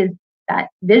slide, is that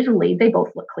visually they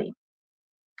both look clean.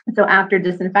 So after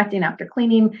disinfecting, after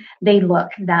cleaning, they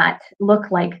look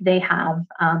like they have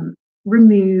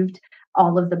removed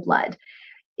all of the blood.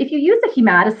 If you use a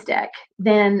hematostick,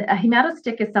 then a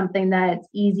hematostick is something that's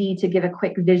easy to give a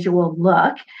quick visual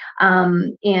look.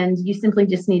 And you simply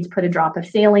just need to put a drop of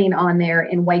saline on there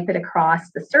and wipe it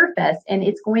across the surface. And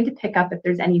it's going to pick up if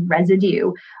there's any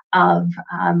residue of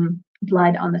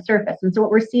blood on the surface. And so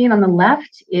what we're seeing on the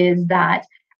left is that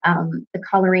the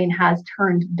coloring has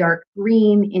turned dark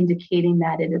green, indicating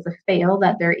that it is a fail,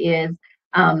 that there is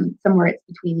somewhere it's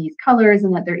between these colors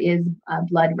and that there is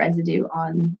blood residue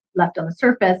left on the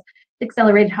surface.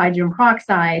 Accelerated hydrogen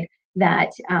peroxide,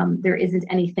 that there isn't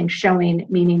anything showing,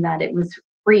 meaning that it was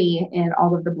free and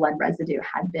all of the blood residue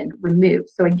had been removed.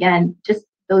 So again, just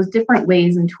those different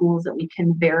ways and tools that we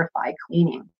can verify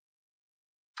cleaning.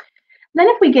 Then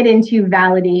if we get into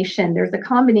validation, there's a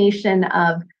combination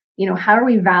of, how are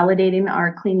we validating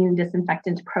our cleaning and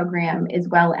disinfectant program, as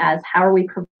well as how are we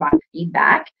providing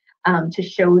feedback to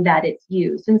show that it's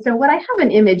used. And so what I have an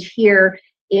image here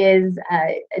is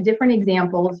different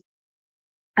examples,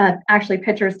 actually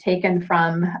pictures taken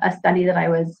from a study that I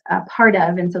was a part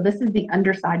of. And so this is the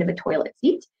underside of a toilet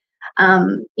seat.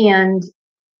 And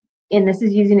this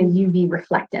is using a UV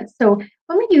reflectance. So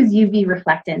when we use UV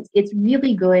reflectance, it's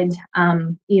really good,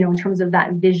 in terms of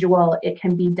that visual. It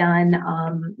can be done,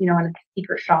 on a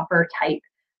secret shopper type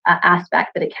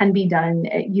aspect, but it can be done,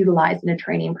 utilized in a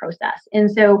training process.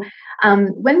 And so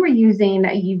when we're using a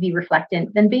UV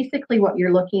reflectant, then basically what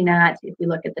you're looking at, if we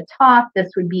look at the top,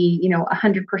 this would be,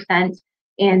 100%.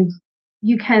 And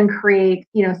you can create,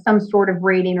 some sort of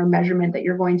rating or measurement that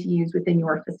you're going to use within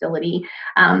your facility.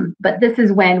 But this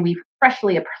is when we've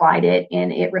freshly applied it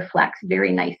and it reflects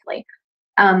very nicely.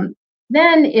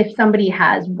 Then if somebody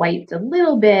has wiped a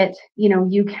little bit,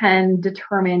 you can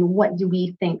determine what do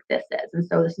we think this is. And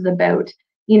so this is about,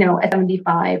 a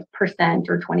 75%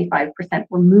 or 25%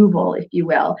 removal, if you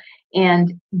will.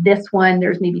 And this one,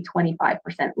 there's maybe 25%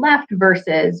 left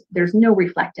versus there's no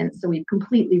reflectance. So we've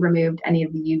completely removed any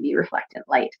of the UV reflectant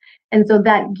light. And so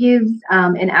that gives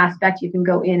an aspect. You can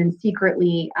go in and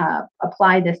secretly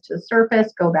apply this to the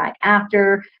surface, go back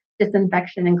after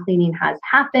disinfection and cleaning has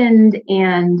happened,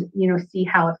 and see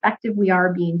how effective we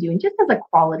are doing, just as a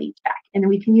quality check. And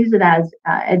we can use it as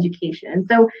education. And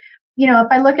so if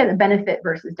I look at the benefit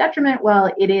versus detriment,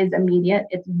 well, it is immediate,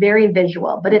 it's very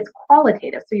visual, but it's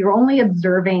qualitative. So you're only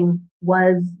observing,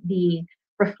 was the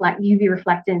UV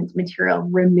reflectant material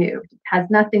removed. It has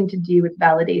nothing to do with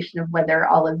validation of whether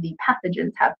all of the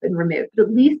pathogens have been removed, but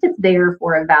at least it's there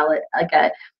for a valid,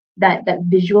 that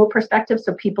visual perspective,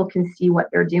 so people can see what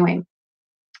they're doing.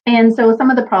 And so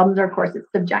some of the problems are, of course, it's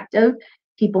subjective.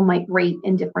 People might rate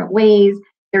in different ways.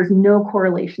 There's no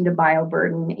correlation to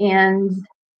bioburden. And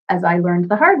as I learned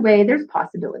the hard way, there's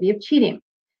possibility of cheating.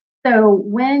 So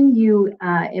when you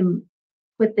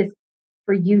put this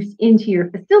for use into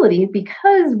your facility,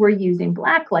 because we're using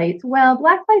black lights, well,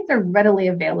 black lights are readily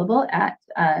available at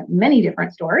many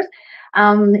different stores.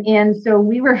 And so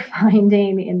we were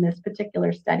finding in this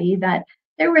particular study that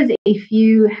there was a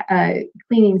few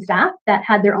cleaning staff that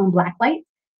had their own black lights,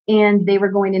 and they were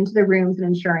going into the rooms and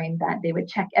ensuring that they would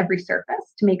check every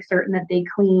surface to make certain that they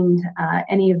cleaned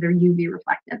any of their UV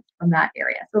reflectants from that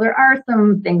area. So there are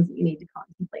some things that you need to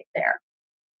contemplate there.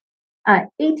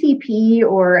 ATP,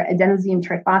 or adenosine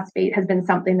triphosphate, has been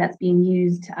something that's being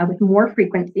used with more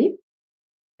frequency.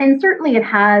 And certainly it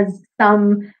has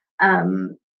some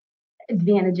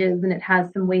advantages, and it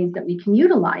has some ways that we can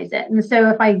utilize it. And so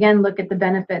if I again look at the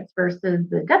benefits versus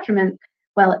the detriments,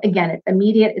 well, again, it's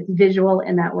immediate, it's visual,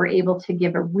 in that we're able to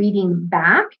give a reading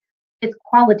back. It's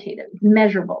qualitative, it's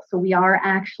measurable. So we are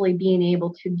actually being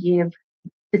able to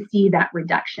see that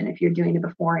reduction if you're doing a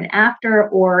before and after,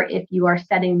 or if you are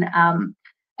setting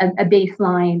a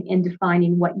baseline and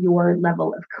defining what your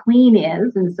level of clean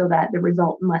is, and so that the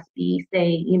result must be,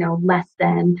 say, less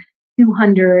than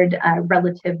 200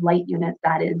 relative light units.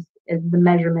 That is the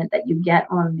measurement that you get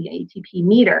on the ATP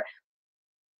meter.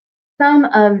 Some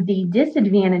of the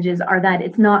disadvantages are that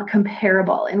it's not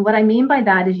comparable. And what I mean by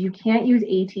that is you can't use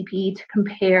ATP to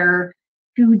compare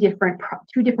two different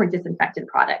disinfectant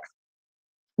products.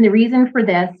 And the reason for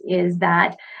this is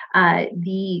that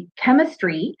the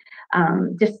chemistry,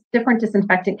 different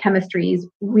disinfectant chemistries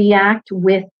react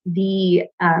with the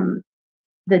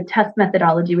the test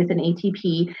methodology with an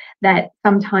ATP that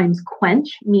sometimes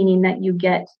quench, meaning that you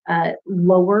get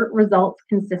lower results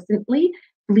consistently.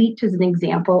 Bleach is an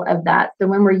example of that. So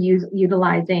when we're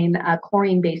utilizing a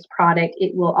chlorine-based product,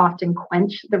 it will often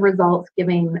quench the results,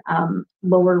 giving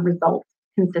lower results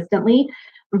consistently,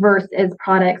 versus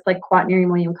products like quaternary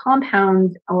ammonium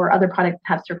compounds or other products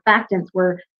that have surfactants,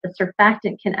 where the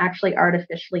surfactant can actually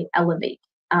artificially elevate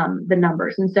the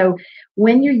numbers. And so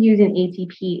when you're using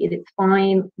ATP, it is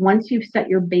fine. Once you've set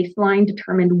your baseline,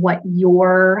 determined what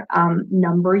your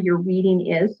number, your reading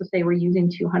is, so say we're using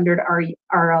 200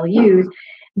 RLUs,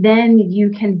 then you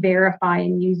can verify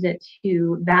and use it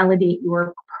to validate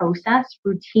your process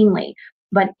routinely.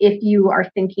 But if you are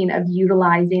thinking of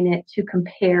utilizing it to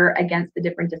compare against the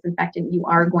different disinfectant, you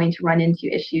are going to run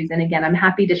into issues. And again, I'm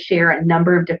happy to share a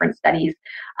number of different studies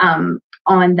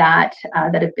on that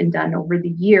that have been done over the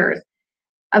years.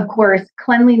 Of course,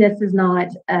 cleanliness is not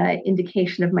an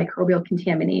indication of microbial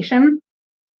contamination.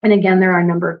 And again, there are a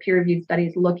number of peer-reviewed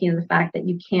studies looking at the fact that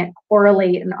you can't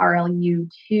correlate an RLU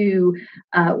to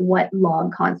what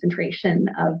log concentration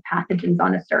of pathogens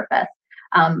on a surface.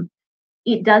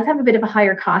 It does have a bit of a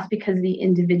higher cost because of the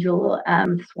individual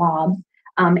swabs,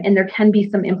 and there can be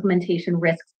some implementation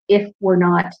risks if we're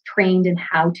not trained in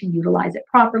how to utilize it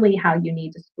properly, how you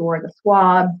need to store the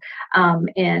swabs,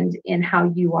 and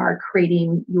how you are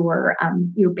creating your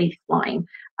baseline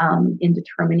in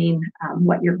determining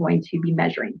what you're going to be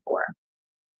measuring for.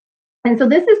 And so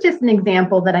this is just an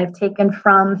example that I've taken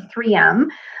from 3M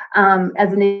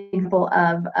as an example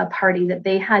of a party that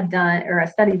they had done, or a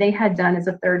study they had done as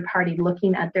a third party,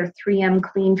 looking at their 3M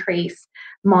Clean Trace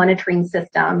monitoring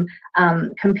system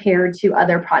compared to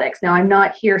other products. Now, I'm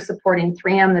not here supporting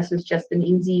 3M. This is just an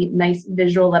easy, nice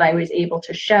visual that I was able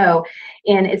to show.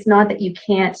 And it's not that you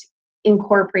can't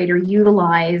incorporate or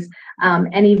utilize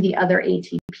any of the other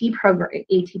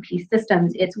ATP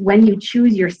systems. It's when you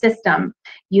choose your system,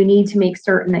 you need to make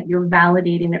certain that you're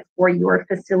validating it for your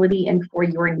facility and for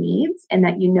your needs, and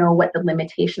that you know what the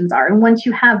limitations are. And once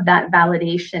you have that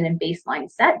validation and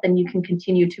baseline set, then you can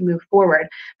continue to move forward.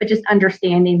 But just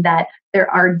understanding that there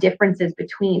are differences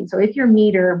between. So if your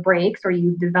meter breaks, or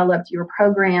you've developed your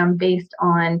program based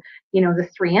on, the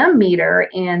 3M meter,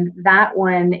 and that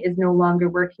one is no longer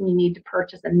working, you need to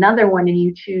purchase another one, and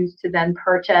you choose to then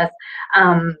purchase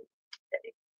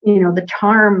the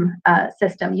charm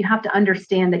system, you have to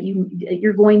understand that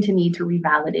you're going to need to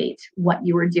revalidate what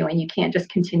you were doing. You can't just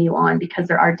continue on, because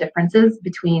there are differences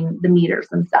between the meters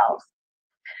themselves.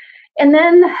 And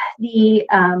then the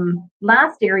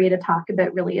last area to talk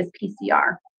about really is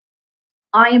PCR.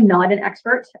 I am not an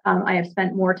expert. I have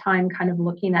spent more time kind of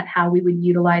looking at how we would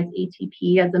utilize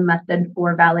ATP as a method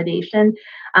for validation,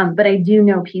 but I do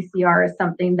know PCR is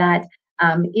something that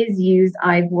is used.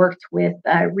 I've worked with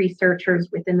researchers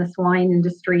within the swine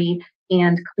industry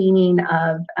and cleaning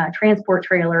of transport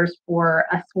trailers for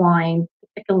swine,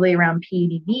 particularly around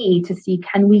PEDV, to see,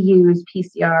 can we use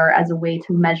PCR as a way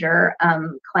to measure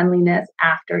cleanliness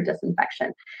after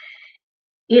disinfection.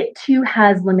 It too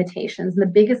has limitations. The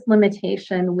biggest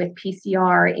limitation with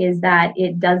PCR is that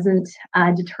it doesn't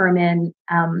determine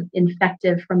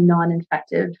infective from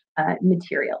non-infective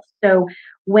materials. So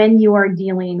when you are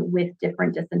dealing with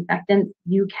different disinfectants,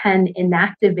 you can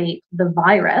inactivate the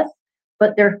virus,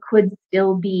 but there could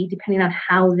still be, depending on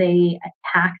how they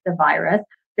attack the virus,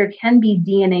 there can be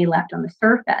DNA left on the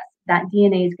surface. That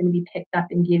DNA is going to be picked up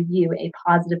and give you a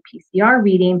positive PCR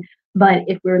reading. But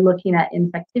if we're looking at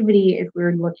infectivity, if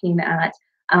we're looking at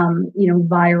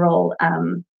viral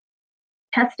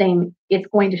testing, it's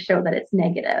going to show that it's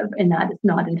negative and that it's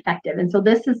not infective. And so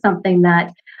this is something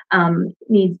that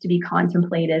needs to be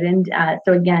contemplated. And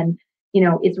so again,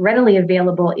 it's readily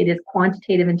available. It is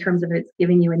quantitative in terms of it's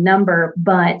giving you a number,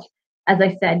 but as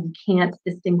I said, you can't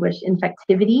distinguish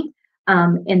infectivity.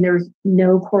 And there's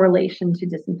no correlation to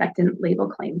disinfectant label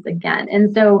claims again.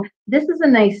 And so this is a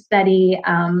nice study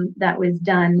that was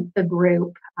done, the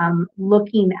group,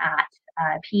 looking at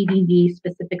PEDV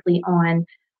specifically on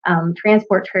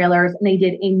transport trailers. And they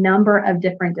did a number of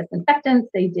different disinfectants.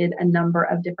 They did a number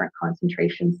of different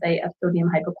concentrations, say, of sodium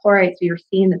hypochlorite. So you're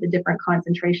seeing that the different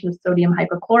concentration of sodium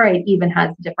hypochlorite even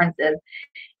has differences.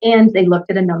 And they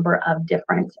looked at a number of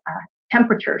different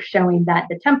temperature, showing that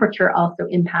the temperature also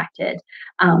impacted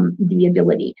the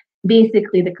ability.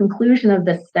 Basically, the conclusion of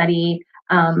this study,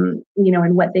 and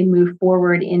what they move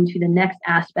forward into the next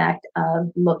aspect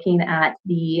of looking at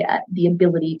the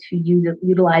ability to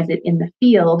utilize it in the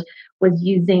field, was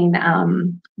using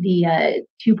the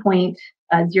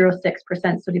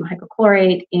 2.06% sodium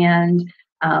hypochlorite and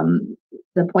the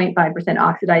 0.5%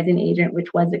 oxidizing agent,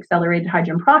 which was accelerated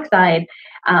hydrogen peroxide.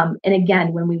 And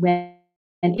again, when we went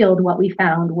and killed, what we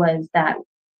found was that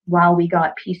while we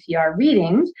got PCR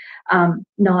readings,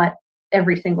 not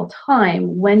every single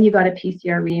time, when you got a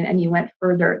PCR reading and you went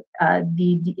further,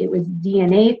 it was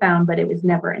DNA found, but it was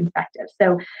never infective.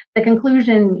 So the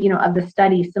conclusion, of the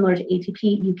study, similar to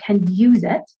ATP, you can use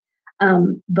it,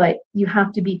 but you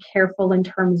have to be careful in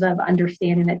terms of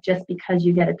understanding that just because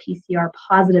you get a PCR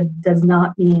positive does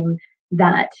not mean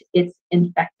that it's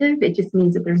infective. It just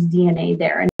means that there's DNA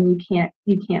there, and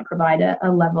you can't provide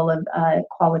a level of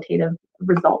qualitative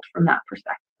result from that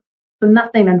perspective. So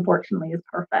nothing, unfortunately, is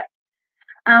perfect.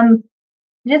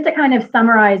 Just to kind of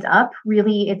summarize up,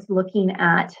 really, it's looking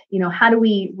at, how do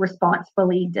we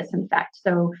responsibly disinfect?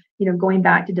 So, going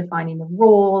back to defining the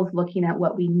roles, looking at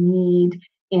what we need,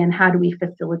 and how do we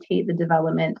facilitate the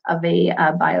development of a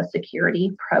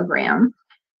biosecurity program.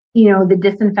 The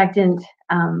disinfectant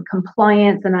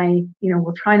compliance, and I,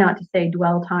 will try not to say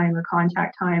dwell time or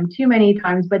contact time too many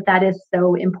times, but that is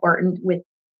so important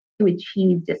to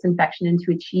achieve disinfection and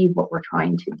to achieve what we're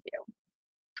trying to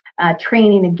do.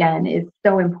 Training, again, is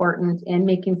so important, and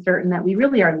making certain that we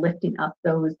really are lifting up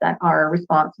those that are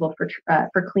responsible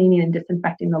for cleaning and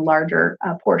disinfecting the larger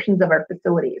portions of our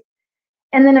facilities.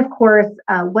 And then, of course,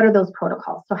 what are those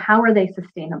protocols? So how are they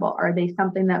sustainable? Are they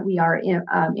something that we are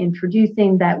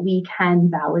introducing that we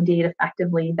can validate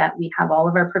effectively, that we have all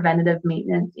of our preventative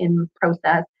maintenance in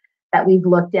process, that we've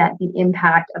looked at the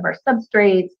impact of our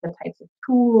substrates, the types of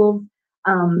tools,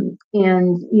 and,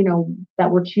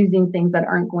 that we're choosing things that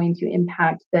aren't going to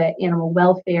impact the animal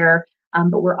welfare,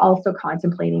 but we're also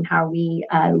contemplating how we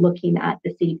looking at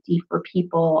the safety for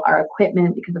people, our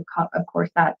equipment, because of course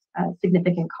that's a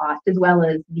significant cost, as well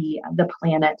as the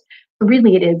planet. So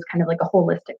really, it is kind of like a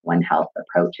holistic One Health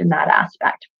approach in that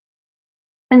aspect.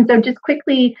 And so just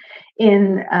quickly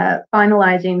in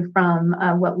finalizing from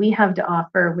what we have to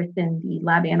offer within the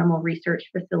lab animal research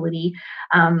facility,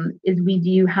 is we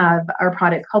do have our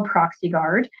product called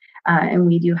ProxyGuard, and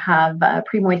we do have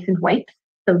pre-moistened wipes.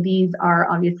 So these are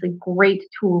obviously great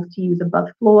tools to use above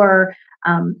floor,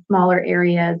 smaller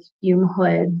areas, fume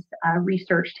hoods,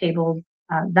 research tables,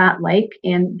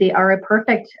 and they are a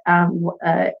perfect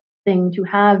thing to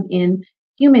have in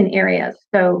human areas.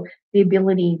 So the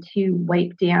ability to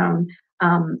wipe down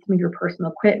some of your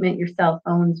personal equipment, your cell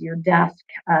phones, your desk,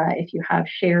 if you have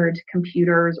shared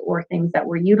computers or things that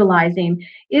we're utilizing,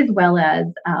 as well as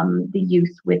the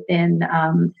use within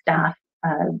staff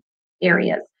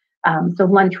areas. So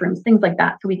lunchrooms, things like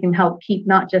that, so we can help keep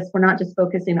we're not just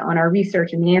focusing on our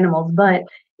research in the animals, but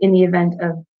in the event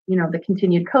of the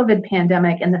continued COVID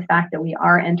pandemic and the fact that we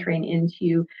are entering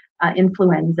into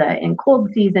influenza and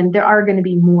cold season, there are going to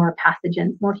be more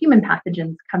pathogens, more human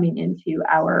pathogens coming into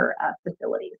our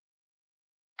facilities.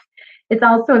 It's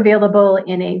also available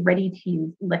in a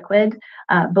ready-to-use liquid.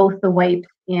 Both the wipes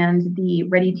and the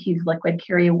ready-to-use liquid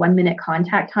carry a 1-minute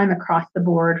contact time across the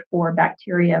board for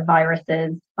bacteria,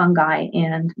 viruses, fungi,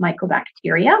 and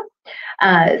mycobacteria.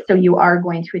 So you are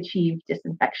going to achieve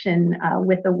disinfection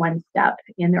with a one-step,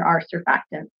 and there are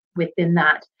surfactants within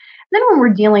that. Then when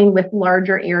we're dealing with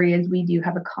larger areas, we do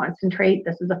have a concentrate.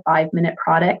 This is a 5-minute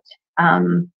product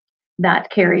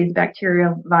that carries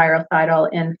bacterial, virucidal,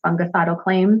 and fungicidal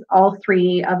claims. All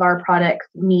three of our products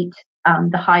meet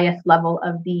the highest level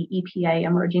of the EPA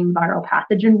emerging viral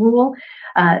pathogen rule.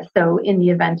 So in the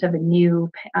event of a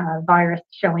new virus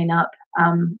showing up,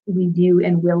 we do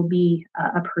and will be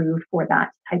approved for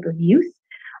that type of use.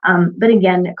 But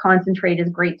again, concentrate is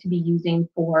great to be using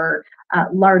for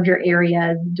larger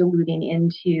areas, diluting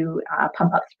into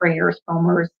pump-up sprayers,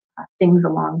 foamers, things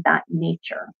along that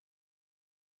nature.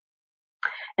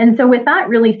 And so with that,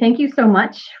 really, thank you so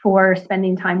much for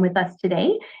spending time with us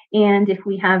today. And if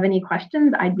we have any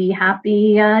questions, I'd be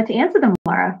happy to answer them,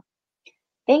 Laura.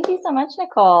 Thank you so much,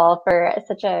 Nicole, for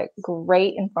such a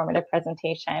great informative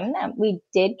presentation. We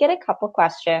did get a couple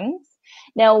questions.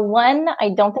 Now, one, I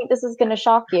don't think this is going to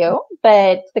shock you,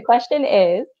 but the question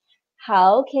is,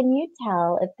 how can you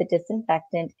tell if the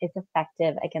disinfectant is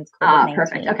effective against COVID-19?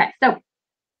 Perfect. Okay, so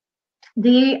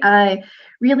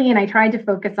really, and I tried to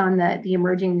focus on the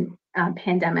emerging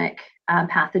pandemic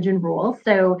pathogen rule.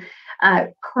 So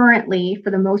currently, for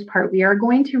the most part, we are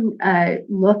going to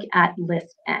look at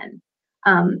list N.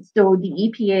 So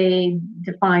the EPA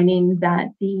defining that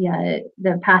the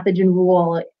pathogen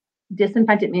rule,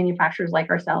 disinfectant manufacturers like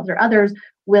ourselves or others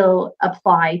will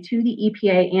apply to the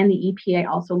EPA, and the EPA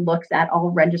also looks at all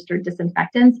registered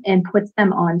disinfectants and puts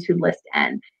them onto list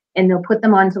N. And they'll put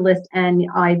them onto list N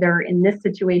either in this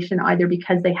situation, either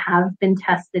because they have been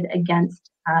tested against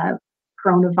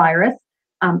coronavirus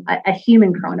a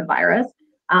human coronavirus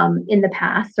in the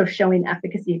past, so showing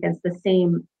efficacy against the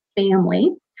same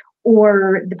family,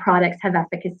 or the products have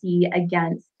efficacy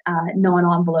against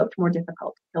non-enveloped, more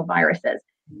difficult to kill viruses.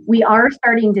 We are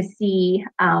starting to see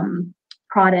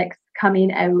products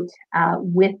coming out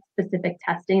with specific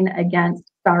testing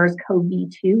against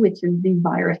SARS-CoV-2, which is the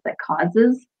virus that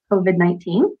causes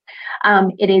COVID-19.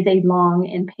 It is a long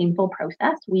and painful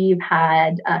process. We've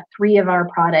had 3 of our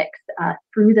products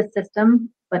through the system,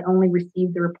 but only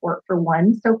received the report for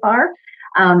 1 so far.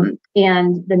 And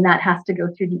then that has to go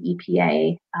through the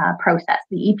EPA process.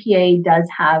 The EPA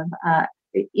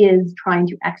is trying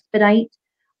to expedite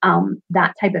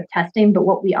that type of testing, but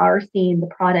what we are seeing, the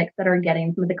products that are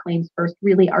getting some of the claims first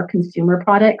really are consumer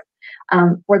products,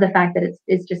 for the fact that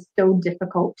it's just so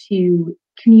difficult to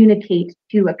communicate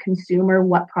to a consumer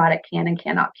what product can and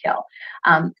cannot kill.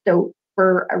 So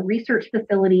for a research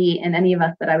facility and any of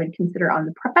us that I would consider on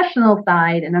the professional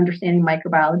side and understanding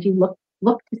microbiology,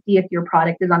 look to see if your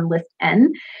product is on list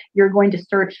N. You're going to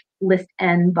search list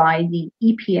N by the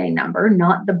EPA number,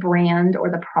 not the brand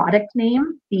or the product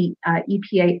name. The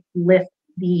EPA lists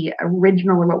the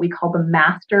original, or what we call the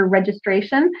master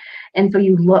registration. And so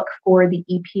you look for the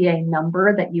EPA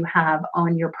number that you have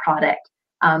on your product.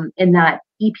 And that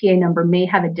EPA number may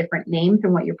have a different name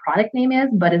from what your product name is,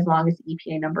 but as long as the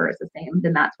EPA number is the same,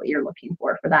 then that's what you're looking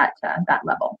for that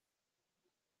level.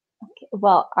 Okay.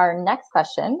 Well, our next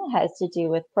question has to do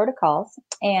with protocols,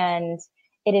 and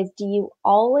it is, do you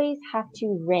always have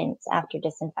to rinse after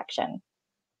disinfection?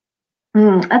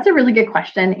 That's a really good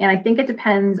question, and I think it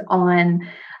depends on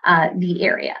the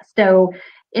area. So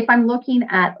if I'm looking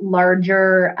at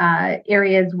larger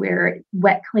areas where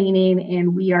wet cleaning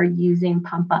and we are using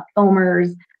pump up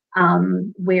foamers,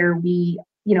 where we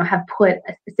have put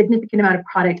a significant amount of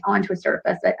product onto a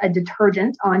surface, a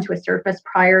detergent onto a surface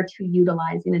prior to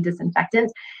utilizing a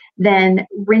disinfectant, then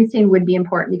rinsing would be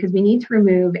important, because we need to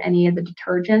remove any of the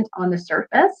detergent on the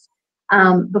surface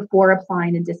before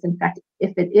applying a disinfectant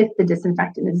if the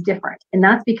disinfectant is different. And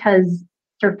that's because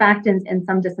surfactants and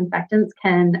some disinfectants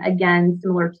can, again,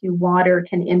 similar to water,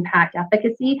 can impact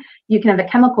efficacy. You can have a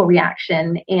chemical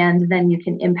reaction and then you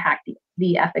can impact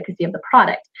the efficacy of the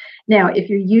product. Now, if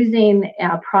you're using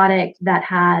a product that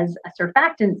has a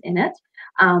surfactant in it,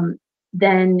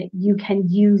 then you can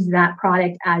use that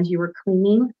product as your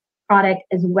cleaning product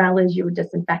as well as your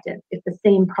disinfectant. If the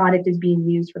same product is being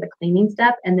used for the cleaning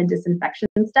step and the disinfection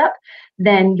step,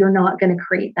 then you're not going to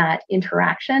create that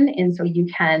interaction, and so you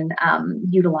can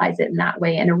utilize it in that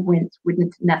way, and a rinse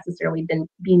wouldn't necessarily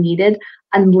be needed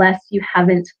unless you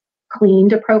haven't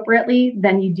cleaned appropriately.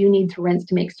 Then you do need to rinse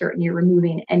to make certain you're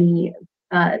removing any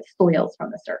soils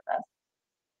from the surface.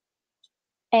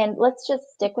 And let's just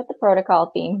stick with the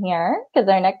protocol theme here, because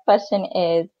our next question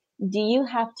is, do you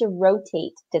have to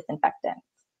rotate disinfectants?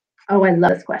 Oh, I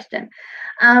love this question.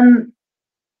 And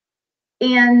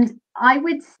I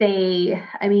would say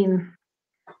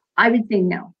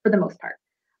no for the most part.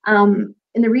 And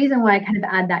the reason why I kind of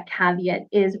add that caveat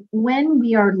is when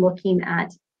we are looking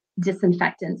at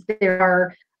disinfectants, there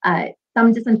are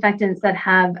some disinfectants that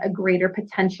have a greater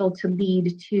potential to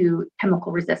lead to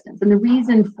chemical resistance. And the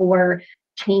reason for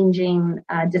changing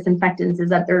disinfectants is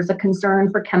that there's a concern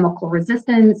for chemical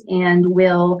resistance, and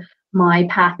will my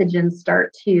pathogens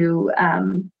start to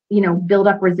build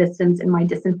up resistance and my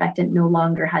disinfectant no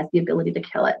longer has the ability to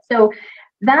kill it. So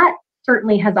that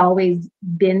certainly has always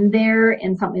been there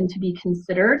and something to be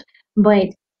considered. But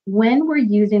when we're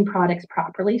using products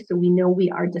properly, so we know we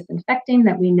are disinfecting,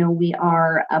 that we know we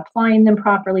are applying them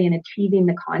properly and achieving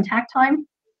the contact time,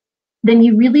 then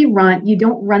you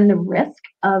don't run the risk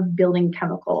of building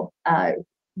chemical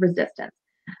resistance.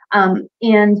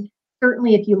 And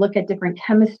certainly if you look at different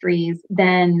chemistries,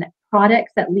 then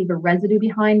products that leave a residue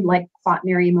behind, like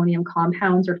quaternary ammonium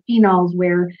compounds or phenols,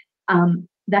 where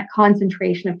that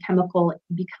concentration of chemical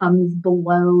becomes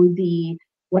below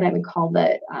what I would call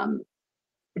the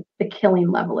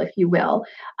killing level, if you will,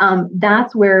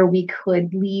 that's where we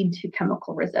could lead to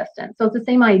chemical resistance. So it's the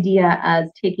same idea as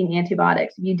taking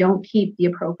antibiotics. If you don't keep the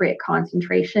appropriate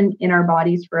concentration in our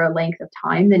bodies for a length of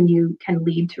time, then you can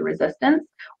lead to resistance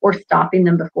or stopping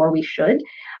them before we should.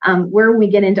 Where we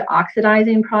get into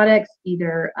oxidizing products,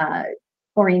 either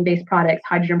chlorine-based products,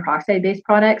 hydrogen peroxide-based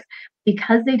products,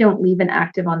 because they don't leave an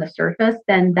active on the surface,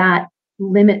 then that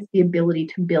limits the ability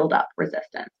to build up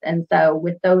resistance. And so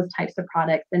with those types of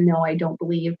products, then no, I don't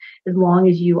believe, as long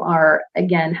as you are,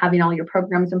 again, having all your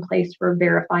programs in place for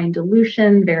verifying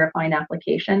dilution, verifying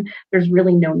application, there's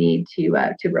really no need to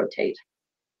rotate.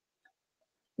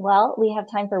 Well, we have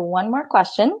time for one more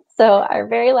question. So our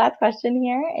very last question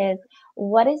here is,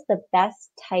 what is the best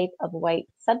type of wipe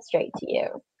substrate to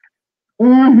use?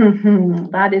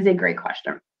 That is a great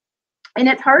question. And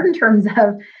it's hard in terms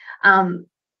of,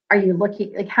 are you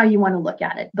looking, like how you want to look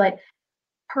at it. But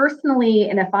personally,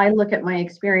 and if I look at my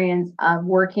experience of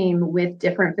working with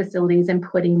different facilities and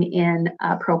putting in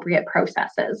appropriate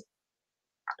processes,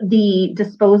 the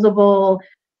disposable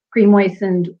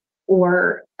pre-moistened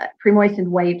or pre-moistened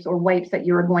wipes or wipes that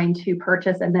you're going to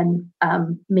purchase and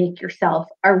then make yourself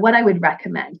are what I would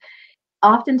recommend.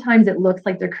 Oftentimes it looks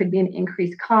like there could be an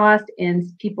increased cost, and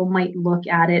people might look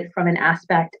at it from an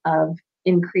aspect of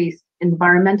increased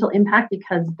environmental impact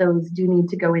because those do need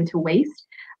to go into waste.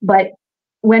 But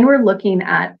when we're looking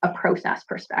at a process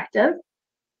perspective,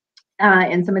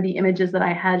 and some of the images that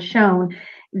I had shown,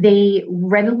 they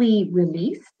readily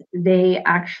release. They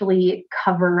actually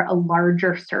cover a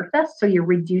larger surface, so you're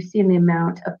reducing the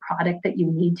amount of product that you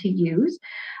need to use.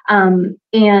 And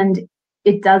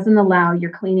it doesn't allow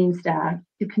your cleaning staff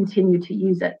to continue to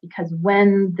use it, because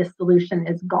when the solution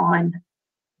is gone,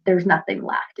 there's nothing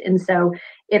left. And so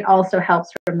it also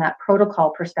helps from that protocol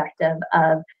perspective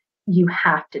of you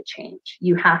have to change.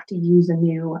 You have to use a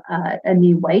new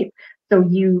wipe. So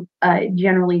you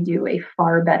generally do a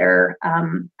far better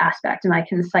aspect. And I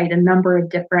can cite a number of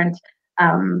different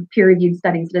peer-reviewed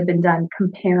studies that have been done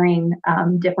comparing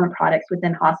different products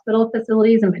within hospital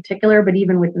facilities in particular, but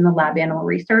even within the lab animal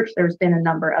research, there's been a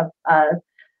number of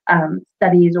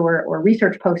studies or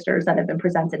research posters that have been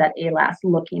presented at ALAS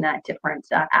looking at different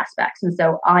aspects. And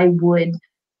so I would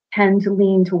tend to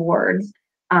lean towards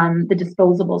the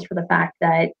disposables for the fact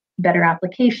that better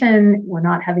application, we're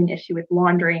not having issue with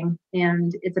laundering,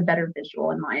 and it's a better visual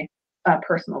in my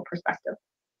personal perspective.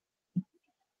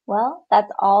 Well,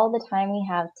 that's all the time we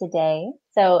have today.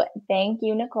 So thank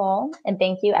you, Nicole, and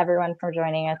thank you everyone for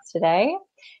joining us today.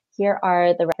 Here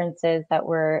are the references that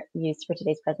were used for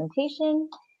today's presentation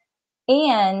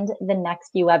and the next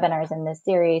few webinars in this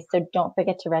series, so don't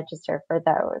forget to register for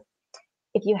those.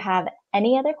 If you have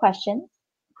any other questions,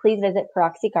 please visit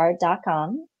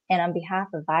peroxyguard.com. And on behalf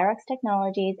of Virox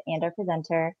Technologies and our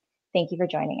presenter, thank you for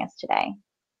joining us today.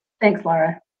 Thanks,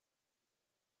 Laura.